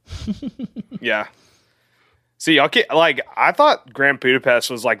 Yeah. See, okay, like I thought Grand Budapest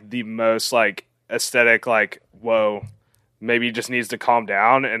was like the most like aesthetic, like, whoa, maybe he just needs to calm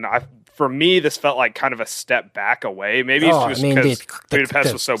down. And for me, this felt like kind of a step back away. Maybe it's just because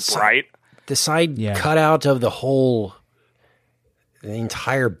Budapest was so bright. The side cutout of the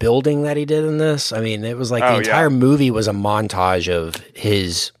entire building that he did in this. I mean, it was like the entire movie was a montage of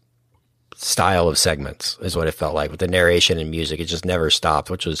his style of segments, is what it felt like, with the narration and music. It just never stopped,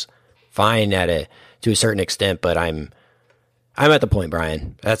 which was fine to a certain extent. But I'm at the point,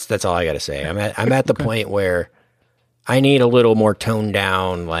 Brian. That's all I got to say. I'm at the point where I need a little more toned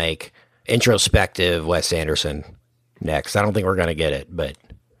down, like introspective Wes Anderson next. I don't think we're gonna get it, but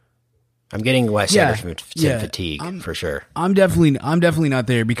I'm getting Wes Anderson fatigue for sure. I'm definitely not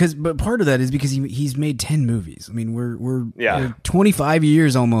there but part of that is because he's made 10 movies. I mean, we're 25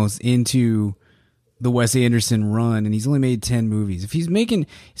 years almost into the Wes Anderson run, and he's only made 10 movies. If he's making,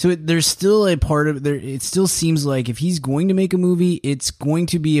 there's still a part of there. It still seems like if he's going to make a movie, it's going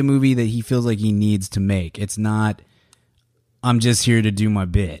to be a movie that he feels like he needs to make. It's not, I'm just here to do my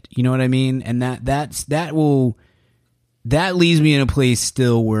bit. You know what I mean? And that leaves me in a place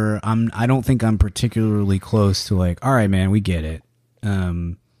still where I don't think I'm particularly close to like, all right, man, we get it. I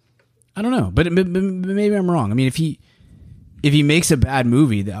don't know, but maybe I'm wrong. I mean, if he makes a bad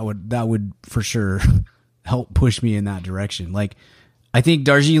movie, that would for sure help push me in that direction. Like, I think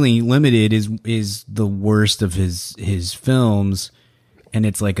Darjeeling Limited is the worst of his films, and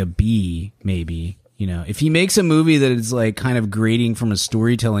it's like a B maybe. You know, if he makes a movie that is like kind of grating from a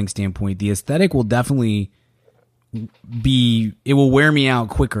storytelling standpoint, the aesthetic will definitely it will wear me out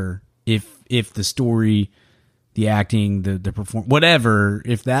quicker if the story, the acting, the perform, whatever,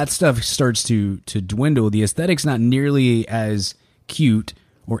 if that stuff starts to dwindle, the aesthetic's not nearly as cute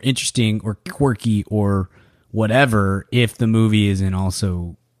or interesting or quirky or whatever if the movie isn't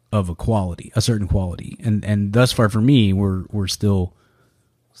also of a certain quality. And thus far for me, we're still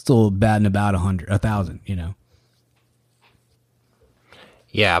batting about 1,000, you know.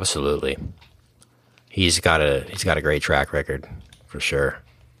 Yeah, absolutely. He's got a great track record for sure.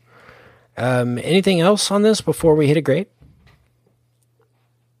 Anything else on this before we hit a grade?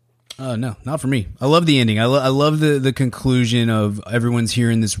 No, not for me. I love the ending. I love the conclusion of everyone's here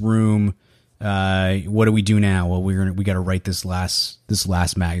in this room. What do we do now? Well, we got to write this last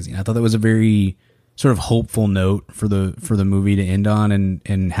magazine. I thought that was a very sort of hopeful note for the movie to end on,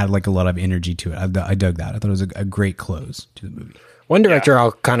 and had like a lot of energy to it. I dug that. I thought it was a great close to the movie. One director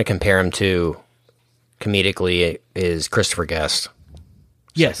I'll kind of compare him to comedically is Christopher Guest.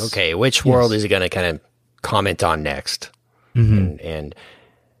 Yes. Like, okay, which world is he going to kind of comment on next? Mm-hmm. And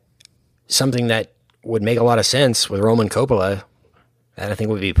something that would make a lot of sense with Roman Coppola, that I think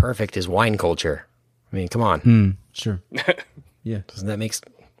would be perfect, is wine culture. I mean, come on. Sure. Yeah. Doesn't that make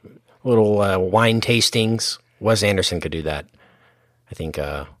little wine tastings? Wes Anderson could do that, I think,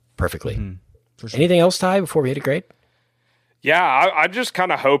 perfectly. Mm-hmm. For sure. Anything else, Ty, before we hit a grade? Yeah, I just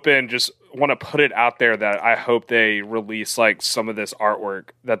kind of hoping, just want to put it out there that I hope they release like some of this artwork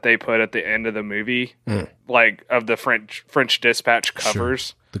that they put at the end of the movie, like of the French Dispatch covers.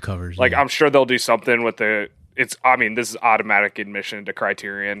 Sure. The covers, like I'm sure they'll do something with this is automatic admission to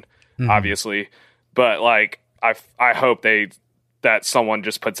Criterion, obviously, but like I hope that someone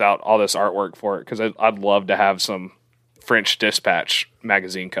just puts out all this artwork for it, because I'd love to have some French Dispatch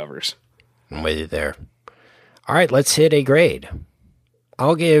magazine covers. I'm with you there. All right, let's hit a grade.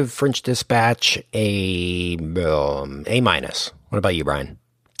 I'll give French Dispatch a minus. What about you, Brian?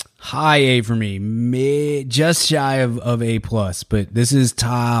 High A for me, just shy of A plus, but this is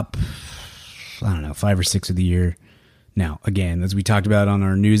top, I don't know, 5 or 6 of the year. Now, again, as we talked about on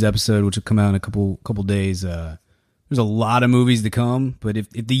our news episode, which will come out in a couple days, there's a lot of movies to come, but if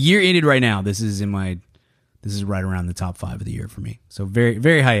the year ended right now, this is right around the top 5 of the year for me. So very,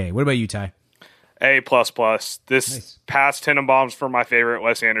 very high A. What about you, Ty? A++. This passed Tenenbaums for my favorite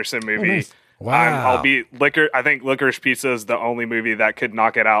Wes Anderson movie. Oh, nice. Wow. I think Licorice Pizza is the only movie that could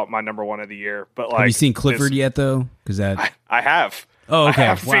knock it out my number 1 of the year. But like, have you seen Clifford yet, though? Because I have. Oh, okay. I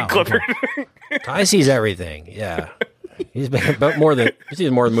have seen Clifford. Ty sees everything. Yeah, he's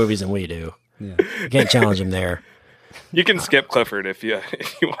seen more movies than we do. Yeah. You can't challenge him there. You can skip Clifford if you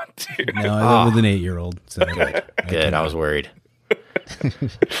want to. No, I live with an 8-year-old. So Good. I was worried.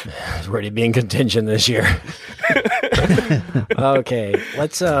 I was worried he'd be in contention this year. Okay,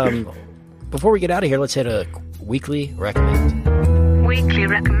 let's before we get out of here, let's hit a weekly recommend. Weekly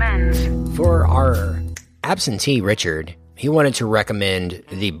recommends. For our absentee Richard, he wanted to recommend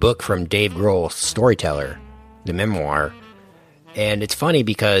the book from Dave Grohl, Storyteller, the memoir. And it's funny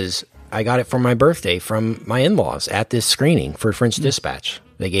because I got it for my birthday from my in-laws at this screening for French Dispatch.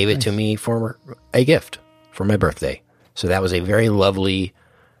 They gave it to me for a gift for my birthday. So that was a very lovely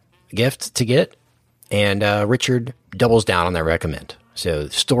gift to get. And Richard doubles down on that recommend. So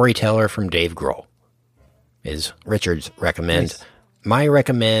Storyteller from Dave Grohl is Richard's recommend. Nice. My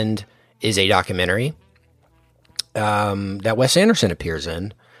recommend is a documentary that Wes Anderson appears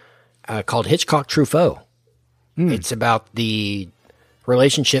in called Hitchcock Truffaut. It's about the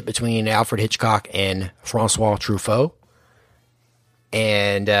relationship between Alfred Hitchcock and Francois Truffaut.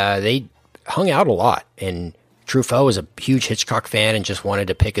 And they hung out a lot. And Truffaut was a huge Hitchcock fan and just wanted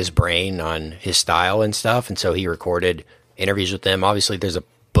to pick his brain on his style and stuff. And so he recorded interviews with them. Obviously, there's a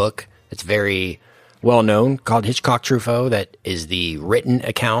book that's very well known called Hitchcock Truffaut that is the written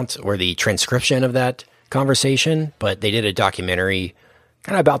account or the transcription of that conversation. But they did a documentary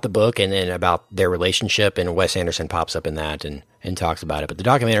kind of about the book and then about their relationship. And Wes Anderson pops up in that and talks about it. But the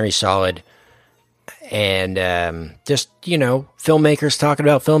documentary is solid. And just, you know, filmmakers talking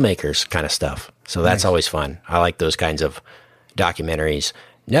about filmmakers kind of stuff. So that's always fun. I like those kinds of documentaries.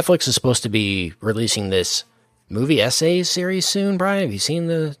 Netflix is supposed to be releasing this movie essays series soon, Brian. Have you seen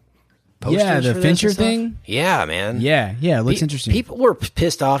the posters? Yeah, the for Fincher thing? Yeah, man. Yeah, it looks interesting. People were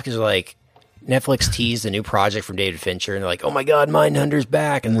pissed off because, like, Netflix teased a new project from David Fincher, and they're like, oh my God, Mindhunter's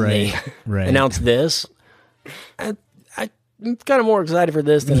back. And then they announced this. I'm kind of more excited for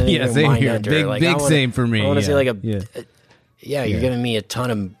this than anything same here. Mindhunter. Big same for me. I want to say, like, you're giving me a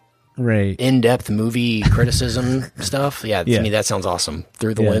ton of in-depth movie criticism stuff. Yeah, to me that sounds awesome.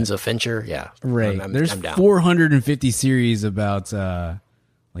 Through the lens of Fincher, There's 450 series about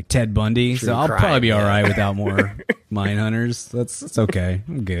like Ted Bundy, so I'll probably be all right without more Mindhunters. That's okay.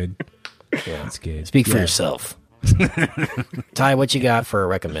 I'm good. Yeah, that's good. Speak for yourself. Ty, what you got for a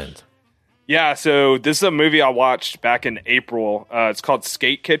recommend? Yeah, so this is a movie I watched back in April. It's called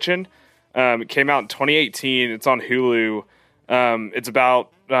Skate Kitchen. It came out in 2018. It's on Hulu. It's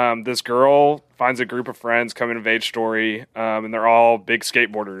about this girl finds a group of friends, coming of age story, and they're all big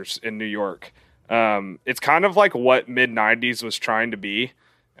skateboarders in New York. It's kind of like what mid-90s was trying to be,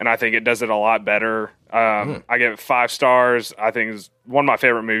 and I think it does it a lot better. I give it 5 stars. I think it's one of my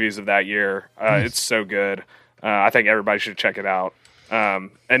favorite movies of that year. It's so good. I think everybody should check it out.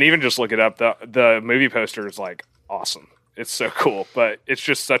 And even just look it up. The movie poster is like awesome. It's so cool, but it's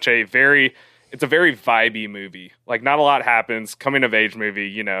just it's a very vibey movie. Like not a lot happens. Coming of age movie,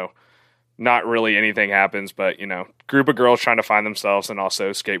 you know, not really anything happens, but you know, group of girls trying to find themselves and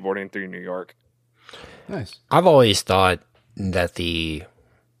also skateboarding through New York. Nice. I've always thought that the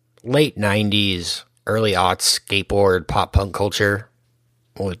late 90s, early aughts skateboard pop punk culture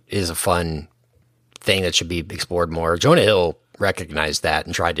is a fun thing that should be explored more. Jonah Hill recognized that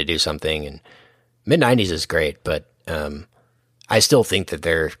and tried to do something, and mid 90s is great, but I still think that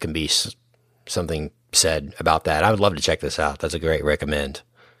there can be something said about that. I would love to check this out. That's a great recommend.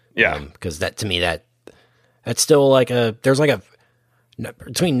 Yeah, because that to me that's still like there's like a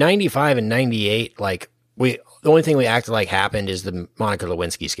between 95 and 98. Like the only thing we acted like happened is the Monica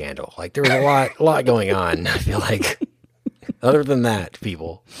Lewinsky scandal. Like there was a lot going on. I feel like. Other than that,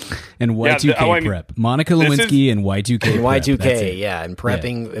 people. And Y2K prep. Monica Lewinsky and Y2K prep. Y2K, yeah. And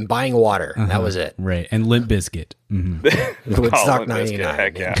prepping and buying water. That was it. Right. And Limp Bizkit. Woodstock 99.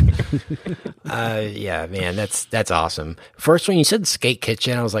 Heck yeah. Yeah, man, that's awesome. First, when you said Skate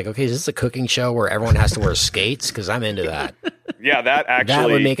Kitchen, I was like, okay, is this a cooking show where everyone has to wear skates? Because I'm into that. Yeah, that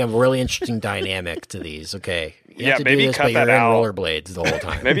would make a really interesting dynamic to these. Okay. You have to maybe do this, cut but that you're out. in rollerblades the whole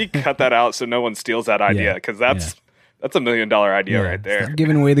time. Maybe cut that out so no one steals that idea, because that's $1 million idea right there. Stop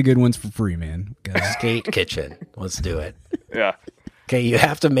giving away the good ones for free, man. Skate Kitchen. Let's do it. Yeah. Okay, you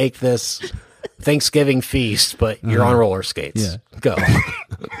have to make this Thanksgiving feast, but you're on roller skates. Yeah. Go.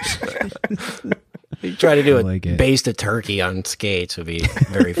 You try to do it, like it. Baste a turkey on skates would be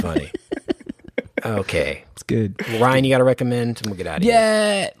very funny. Okay. It's good. Ryan, you got to recommend, and we'll get out of here.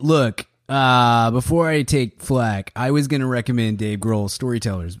 Yeah, look, before I take flack, I was going to recommend Dave Grohl's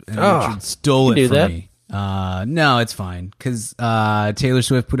Storytellers, and Richard stole it from me. No, it's fine, because Taylor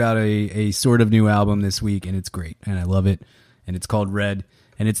Swift put out a sort of new album this week, and it's great, and I love it, and it's called Red,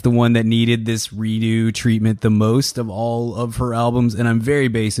 and it's the one that needed this redo treatment the most of all of her albums, and I'm very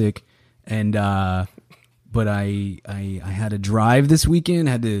basic, And but I had to drive this weekend.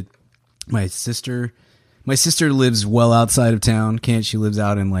 My sister lives well outside of town. She lives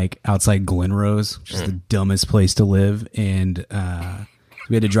out in like outside Glen Rose, which is the dumbest place to live. And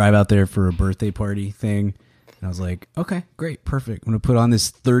we had to drive out there for a birthday party thing. And I was like, okay, great, perfect. I'm gonna put on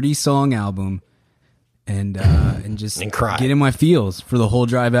this 30-song album and just cry. Get in my feels for the whole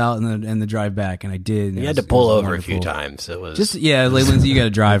drive out and the drive back. And I did. And you had to pull over a few times. It was just like Lindsay, you got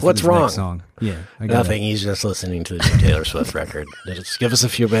to drive. What's for this wrong? Next song. Yeah, nothing. He's just listening to the new Taylor Swift record. Just give us a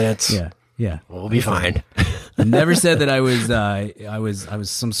few minutes. Yeah, we'll be fine. I never said that I was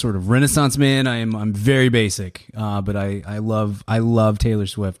some sort of Renaissance man. I'm very basic, but I love Taylor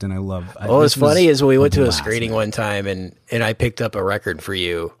Swift, and I love. What was funny is we went to a screening one time, and I picked up a record for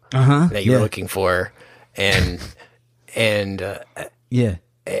you that you were looking for, and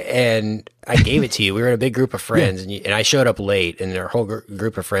I gave it to you. We were in a big group of friends, and I showed up late, and our whole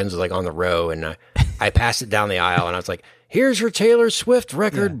group of friends was like on the row, and I passed it down the aisle, and I was like, "Here's your Taylor Swift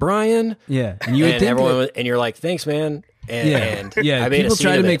record, Brian." Yeah, and you're like, "Thanks, man." And I made people a scene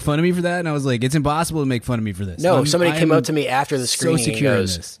try to of make it. fun of me for that, and I was like, "It's impossible to make fun of me for this." No, somebody came up to me after the screening so secure in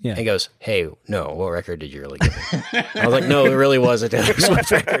this. and goes, "Hey, no, what record did you really give me?" I was like, "No, it really was a Taylor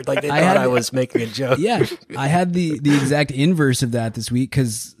Swift record." Like they thought I was making a joke. Yeah, I had the exact inverse of that this week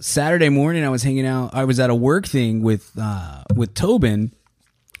because Saturday morning I was hanging out. I was at a work thing with Tobin,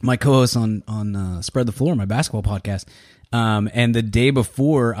 my co-host on Spread the Floor, my basketball podcast. And the day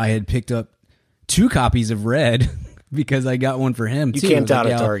before, I had picked up 2 copies of Red because I got one for him. You too. camped out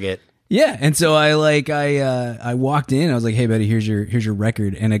at Target. Yeah, and so I walked in. I was like, "Hey, buddy, here's your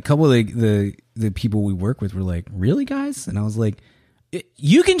record." And a couple of the people we work with were like, "Really, guys?" And I was like,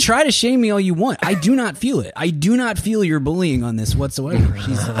 "You can try to shame me all you want. I do not feel it. I do not feel your bullying on this whatsoever.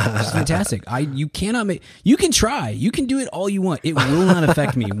 She's fantastic. You cannot make. You can try. You can do it all you want. It will not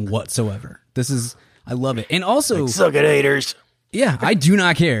affect me whatsoever. I love it. And also, suck it, haters. Yeah, I do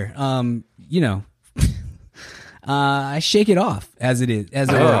not care. I shake it off as it is. As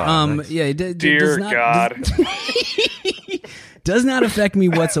it were. Yeah. It Dear does not, God. does not affect me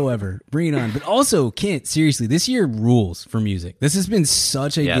whatsoever. Bring it on. But also, Kent, seriously, this year rules for music. This has been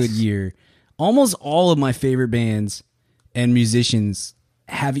such a good year. Almost all of my favorite bands and musicians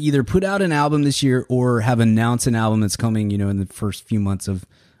have either put out an album this year or have announced an album that's coming, in the first few months of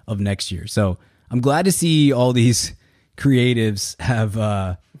next year. So I'm glad to see all these creatives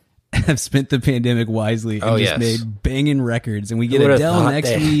have spent the pandemic wisely and made banging records. And we get Adele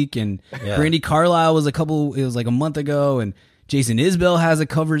next week, and Brandy Carlisle was it was like a month ago, and Jason Isbell has a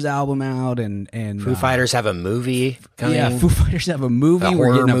covers album out, and Foo Fighters have a movie coming. Yeah, Foo Fighters have a movie.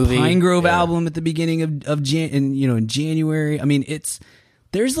 We're getting a movie. Pine Grove album at the beginning of in January. I mean,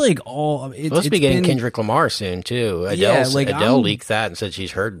 there's like all. Supposed to be getting Kendrick Lamar soon too. Adele leaked that and said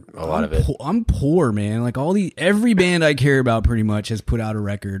she's heard a lot of it. I'm poor, man. Like every band I care about pretty much has put out a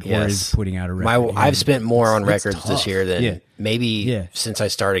record or is putting out a record. I've spent more on records this year than maybe since I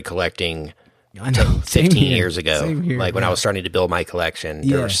started collecting. I know, 15 years ago, here, like when I was starting to build my collection.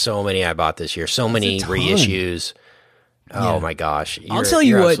 There were so many I bought this year, so many reissues. Oh my gosh. I'll tell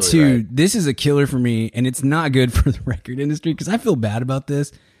you what, too. Right. This is a killer for me, and it's not good for the record industry because I feel bad about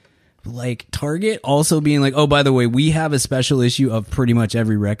this. Like Target also being like, "Oh, by the way, we have a special issue of pretty much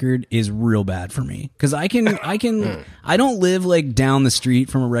every record," is real bad for me because I don't live like down the street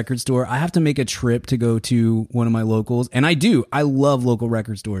from a record store. I have to make a trip to go to one of my locals, and I love local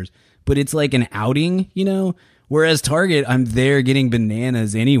record stores, but it's like an outing, Whereas Target, I'm there getting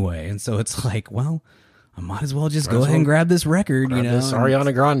bananas anyway, and so it's like, well, I might as well just go ahead and grab this record, This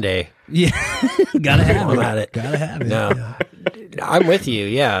Ariana Grande. Yeah, gotta have it. Gotta have it. No, I'm with you.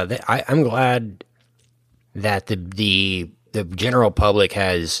 Yeah, I'm glad that the general public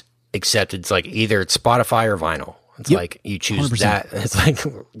has accepted. It's like either it's Spotify or vinyl. It's like you choose 100%. That. It's like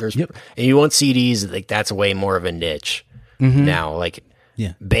there's and you want CDs. Like that's way more of a niche now. Like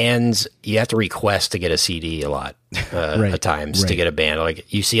bands, you have to request to get a CD a lot of times to get a band.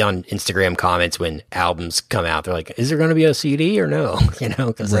 Like you see on Instagram comments when albums come out, they're like, "Is there going to be a CD or no?"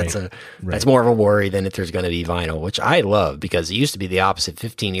 Because that's more of a worry than if there's going to be vinyl, which I love because it used to be the opposite.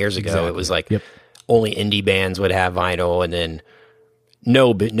 15 years ago, it was like only indie bands would have vinyl, and then no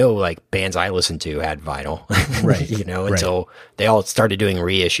like bands I listened to had vinyl, until they all started doing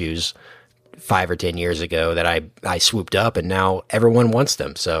reissues 5 or 10 years ago that I swooped up, and now everyone wants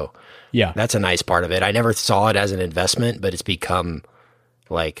them. So that's a nice part of it. I never saw it as an investment, but it's become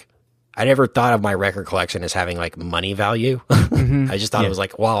like, I never thought of my record collection as having like money value. I just thought it was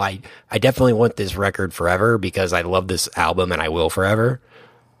like, well, I definitely want this record forever because I love this album and I will forever.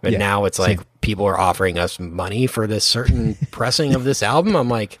 But now it's like people are offering us money for this certain pressing of this album. I'm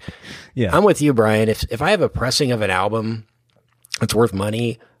like, I'm with you, Brian. If I have a pressing of an album that's worth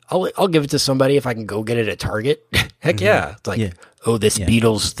money, I'll give it to somebody if I can go get it at Target. Heck yeah. It's like, this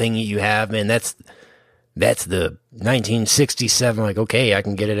Beatles thing you have, man, that's the 1967. Like, okay, I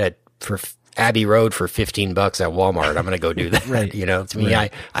can get it for Abbey Road for $15 at Walmart. I'm going to go do that. Right. To me, I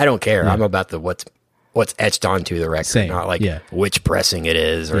don't care. I'm about what's etched onto the record, not like which pressing it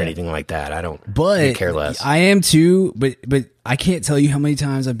is or anything like that. I don't care less. I am too, but I can't tell you how many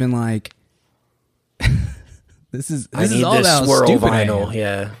times I've been like, this is all about how stupid vinyl. I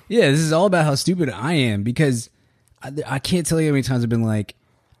am. Yeah, this is all about how stupid I am, because I can't tell you how many times I've been like,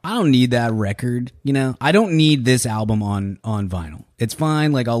 I don't need that record. I don't need this album on vinyl. It's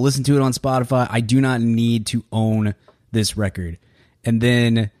fine. Like, I'll listen to it on Spotify. I do not need to own this record. And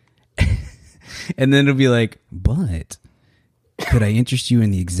then it'll be like, but could I interest you in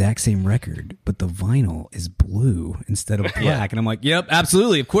the exact same record, but the vinyl is blue instead of black? And I'm like, yep,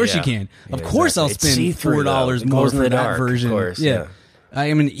 absolutely. Of course you can. Of course I'll spend $4 more for that version. Of course, yeah. I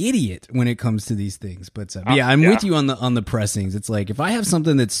am an idiot when it comes to these things. But I'm with you on the pressings. It's like, if I have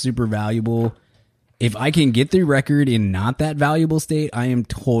something that's super valuable, if I can get the record in not that valuable state, I am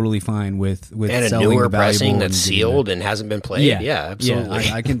totally fine with and selling a newer the pressing that's sealed and hasn't been played. Yeah, absolutely.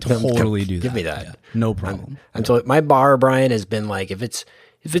 I can totally do that. Give me that. Yeah, no problem. My bar, Brian, has been like, if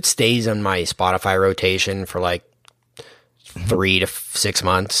it stays on my Spotify rotation for like 3 to 6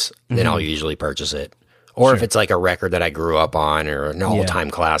 months, then I'll usually purchase it. Or if it's like a record that I grew up on or an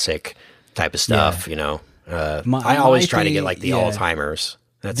all-time classic type of stuff, I always try to get like the all-timers.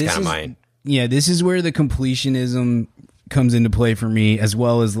 That's kind of mine. Yeah, this is where the completionism comes into play for me, as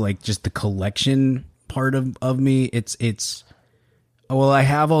well as like just the collection part of me. It's I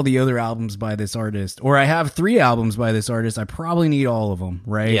have all the other albums by this artist, or I have 3 albums by this artist. I probably need all of them,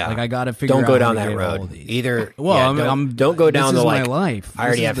 right? Yeah. Like, I got to figure out. Don't go down that road either. Well, don't go down the like. My life. I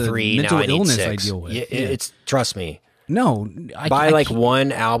already have 3. Mental now I need illness 6. I deal with. It's trust me. No, buy like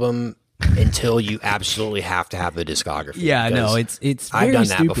one album until you absolutely have to have the discography. Yeah, no, it's I've done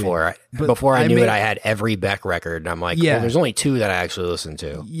that stupid. before. Before I knew it, I had every Beck record, and I'm like, well, there's only 2 that I actually listen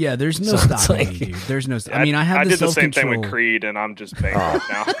to. Yeah, there's no stopping me, dude. There's no. I mean, I did the same thing with Creed, and I'm just bankrupt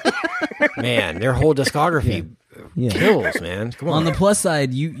now. Man, their whole discography kills, man. Come on. On the plus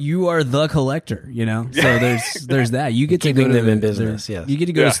side, you are the collector, So there's that. You get to go to them in business. Yes. You get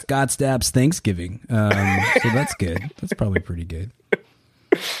to go to Scott Stapp's Thanksgiving. So that's good. That's probably pretty good.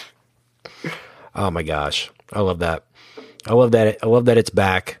 Oh my gosh, I love that. I love that it's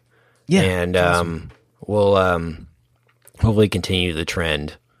back. Yeah, and awesome. We'll hopefully continue the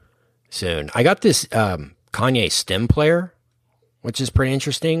trend soon. I got this Kanye stem player, which is pretty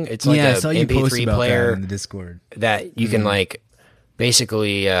interesting. It's like a MP3 player in the Discord that you can like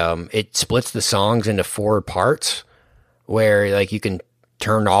basically it splits the songs into 4 parts, where like you can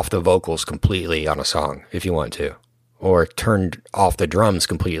turn off the vocals completely on a song if you want to, or turn off the drums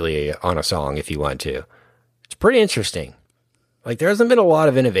completely on a song if you want to. It's pretty interesting. Like, there hasn't been a lot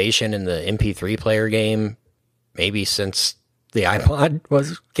of innovation in the MP3 player game, maybe since the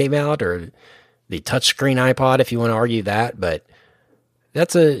iPod came out, or the touchscreen iPod, if you want to argue that. But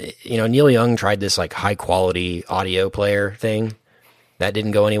that's Neil Young tried this like high quality audio player thing that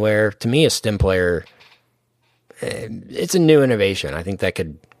didn't go anywhere. To me, a stem player, it's a new innovation. I think that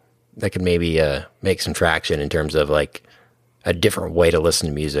could maybe make some traction in terms of like a different way to listen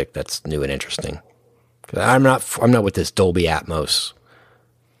to music that's new and interesting. I'm not with this Dolby Atmos,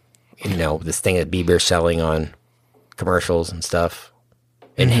 this thing that Bieber's selling on commercials and stuff.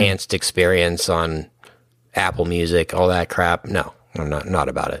 Enhanced experience on Apple Music, all that crap. No, I'm not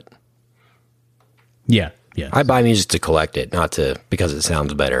about it. Yeah. I buy music to collect it, not because it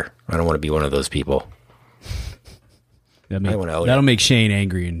sounds better. I don't want to be one of those people. That'll make Shane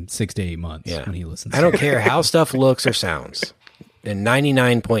angry in 6 to 8 months when he listens. I don't care how stuff looks or sounds. And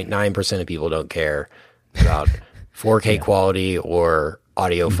 99.9% of people don't care about 4K quality or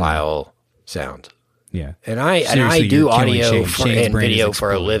audiophile sound. Yeah. And I do audio and video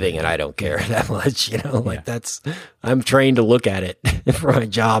for a living, and I don't care that much, I'm trained to look at it for my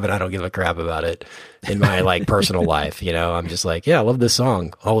job, and I don't give a crap about it in my like personal life. I'm just like, I love this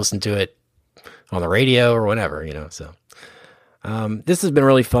song. I'll listen to it on the radio or whatever, so. This has been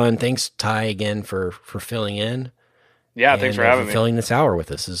really fun. Thanks, Ty, again for filling in. Yeah, thanks for having me. Filling this hour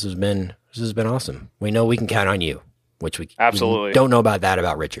with us. This has been awesome. We know we can count on you, which we absolutely don't know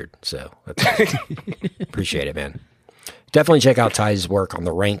about Richard. So that's appreciate it, man. Definitely check out Ty's work on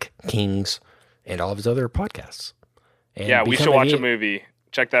the Rank Kings and all of his other podcasts. And we should watch a movie.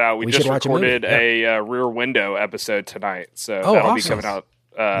 Check that out. We just recorded a Rear Window episode tonight, so that'll be coming out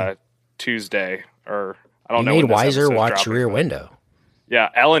Tuesday, or I don't You know. made when this Wiser episode's watch dropping, Rear but- Window. Yeah,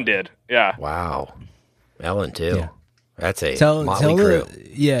 Ellen did. Yeah. Wow. Ellen, too. Yeah. That's a Tell motley crew.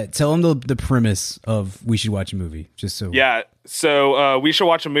 tell them the premise of We Should Watch a Movie, just so. Yeah, so we should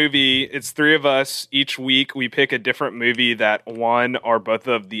watch a movie. It's 3 of us. Each week we pick a different movie that one or both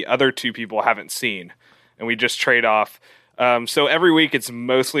of the other 2 people haven't seen, and we just trade off. So every week it's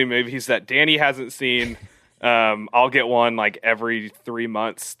mostly movies that Danny hasn't seen. I'll get one like every 3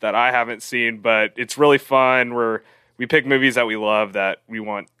 months that I haven't seen, but it's really fun. We pick movies that we love that we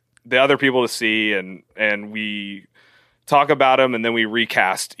want the other people to see, and we talk about them, and then we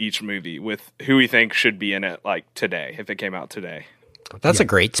recast each movie with who we think should be in it, like today, if it came out today. That's a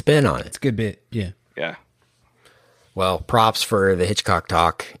great spin on it. It's a good bit. Yeah. Yeah. Well, props for the Hitchcock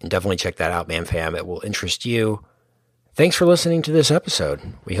Talk, and definitely check that out, man fam. It will interest you. Thanks for listening to this episode.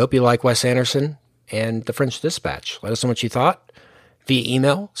 We hope you like Wes Anderson and The French Dispatch. Let us know what you thought via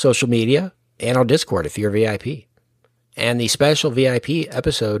email, social media, and our Discord if you're a VIP. And the special VIP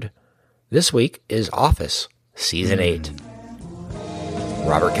episode this week is Office Season 8.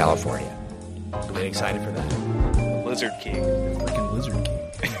 Robert California. I'm getting excited for that. Lizard King. Freaking Lizard King.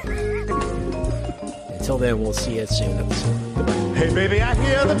 Until then, we'll see you soon. Goodbye. Hey baby, I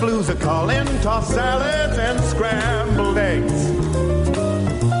hear the blues are calling, tossed salads and scrambled eggs.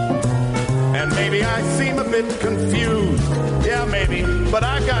 And maybe I seem a bit confused. Yeah, maybe, but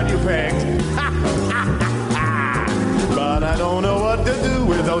I got you pegged. But I don't know what to do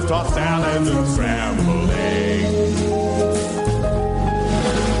with those tossed salads and scrambled eggs.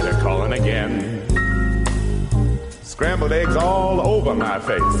 They're calling again. Scrambled eggs all over my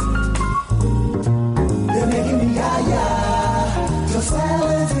face. They're making me yah-yah, your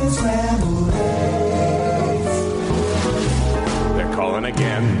salads and scrambled eggs. They're calling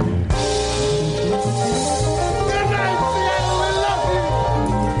again.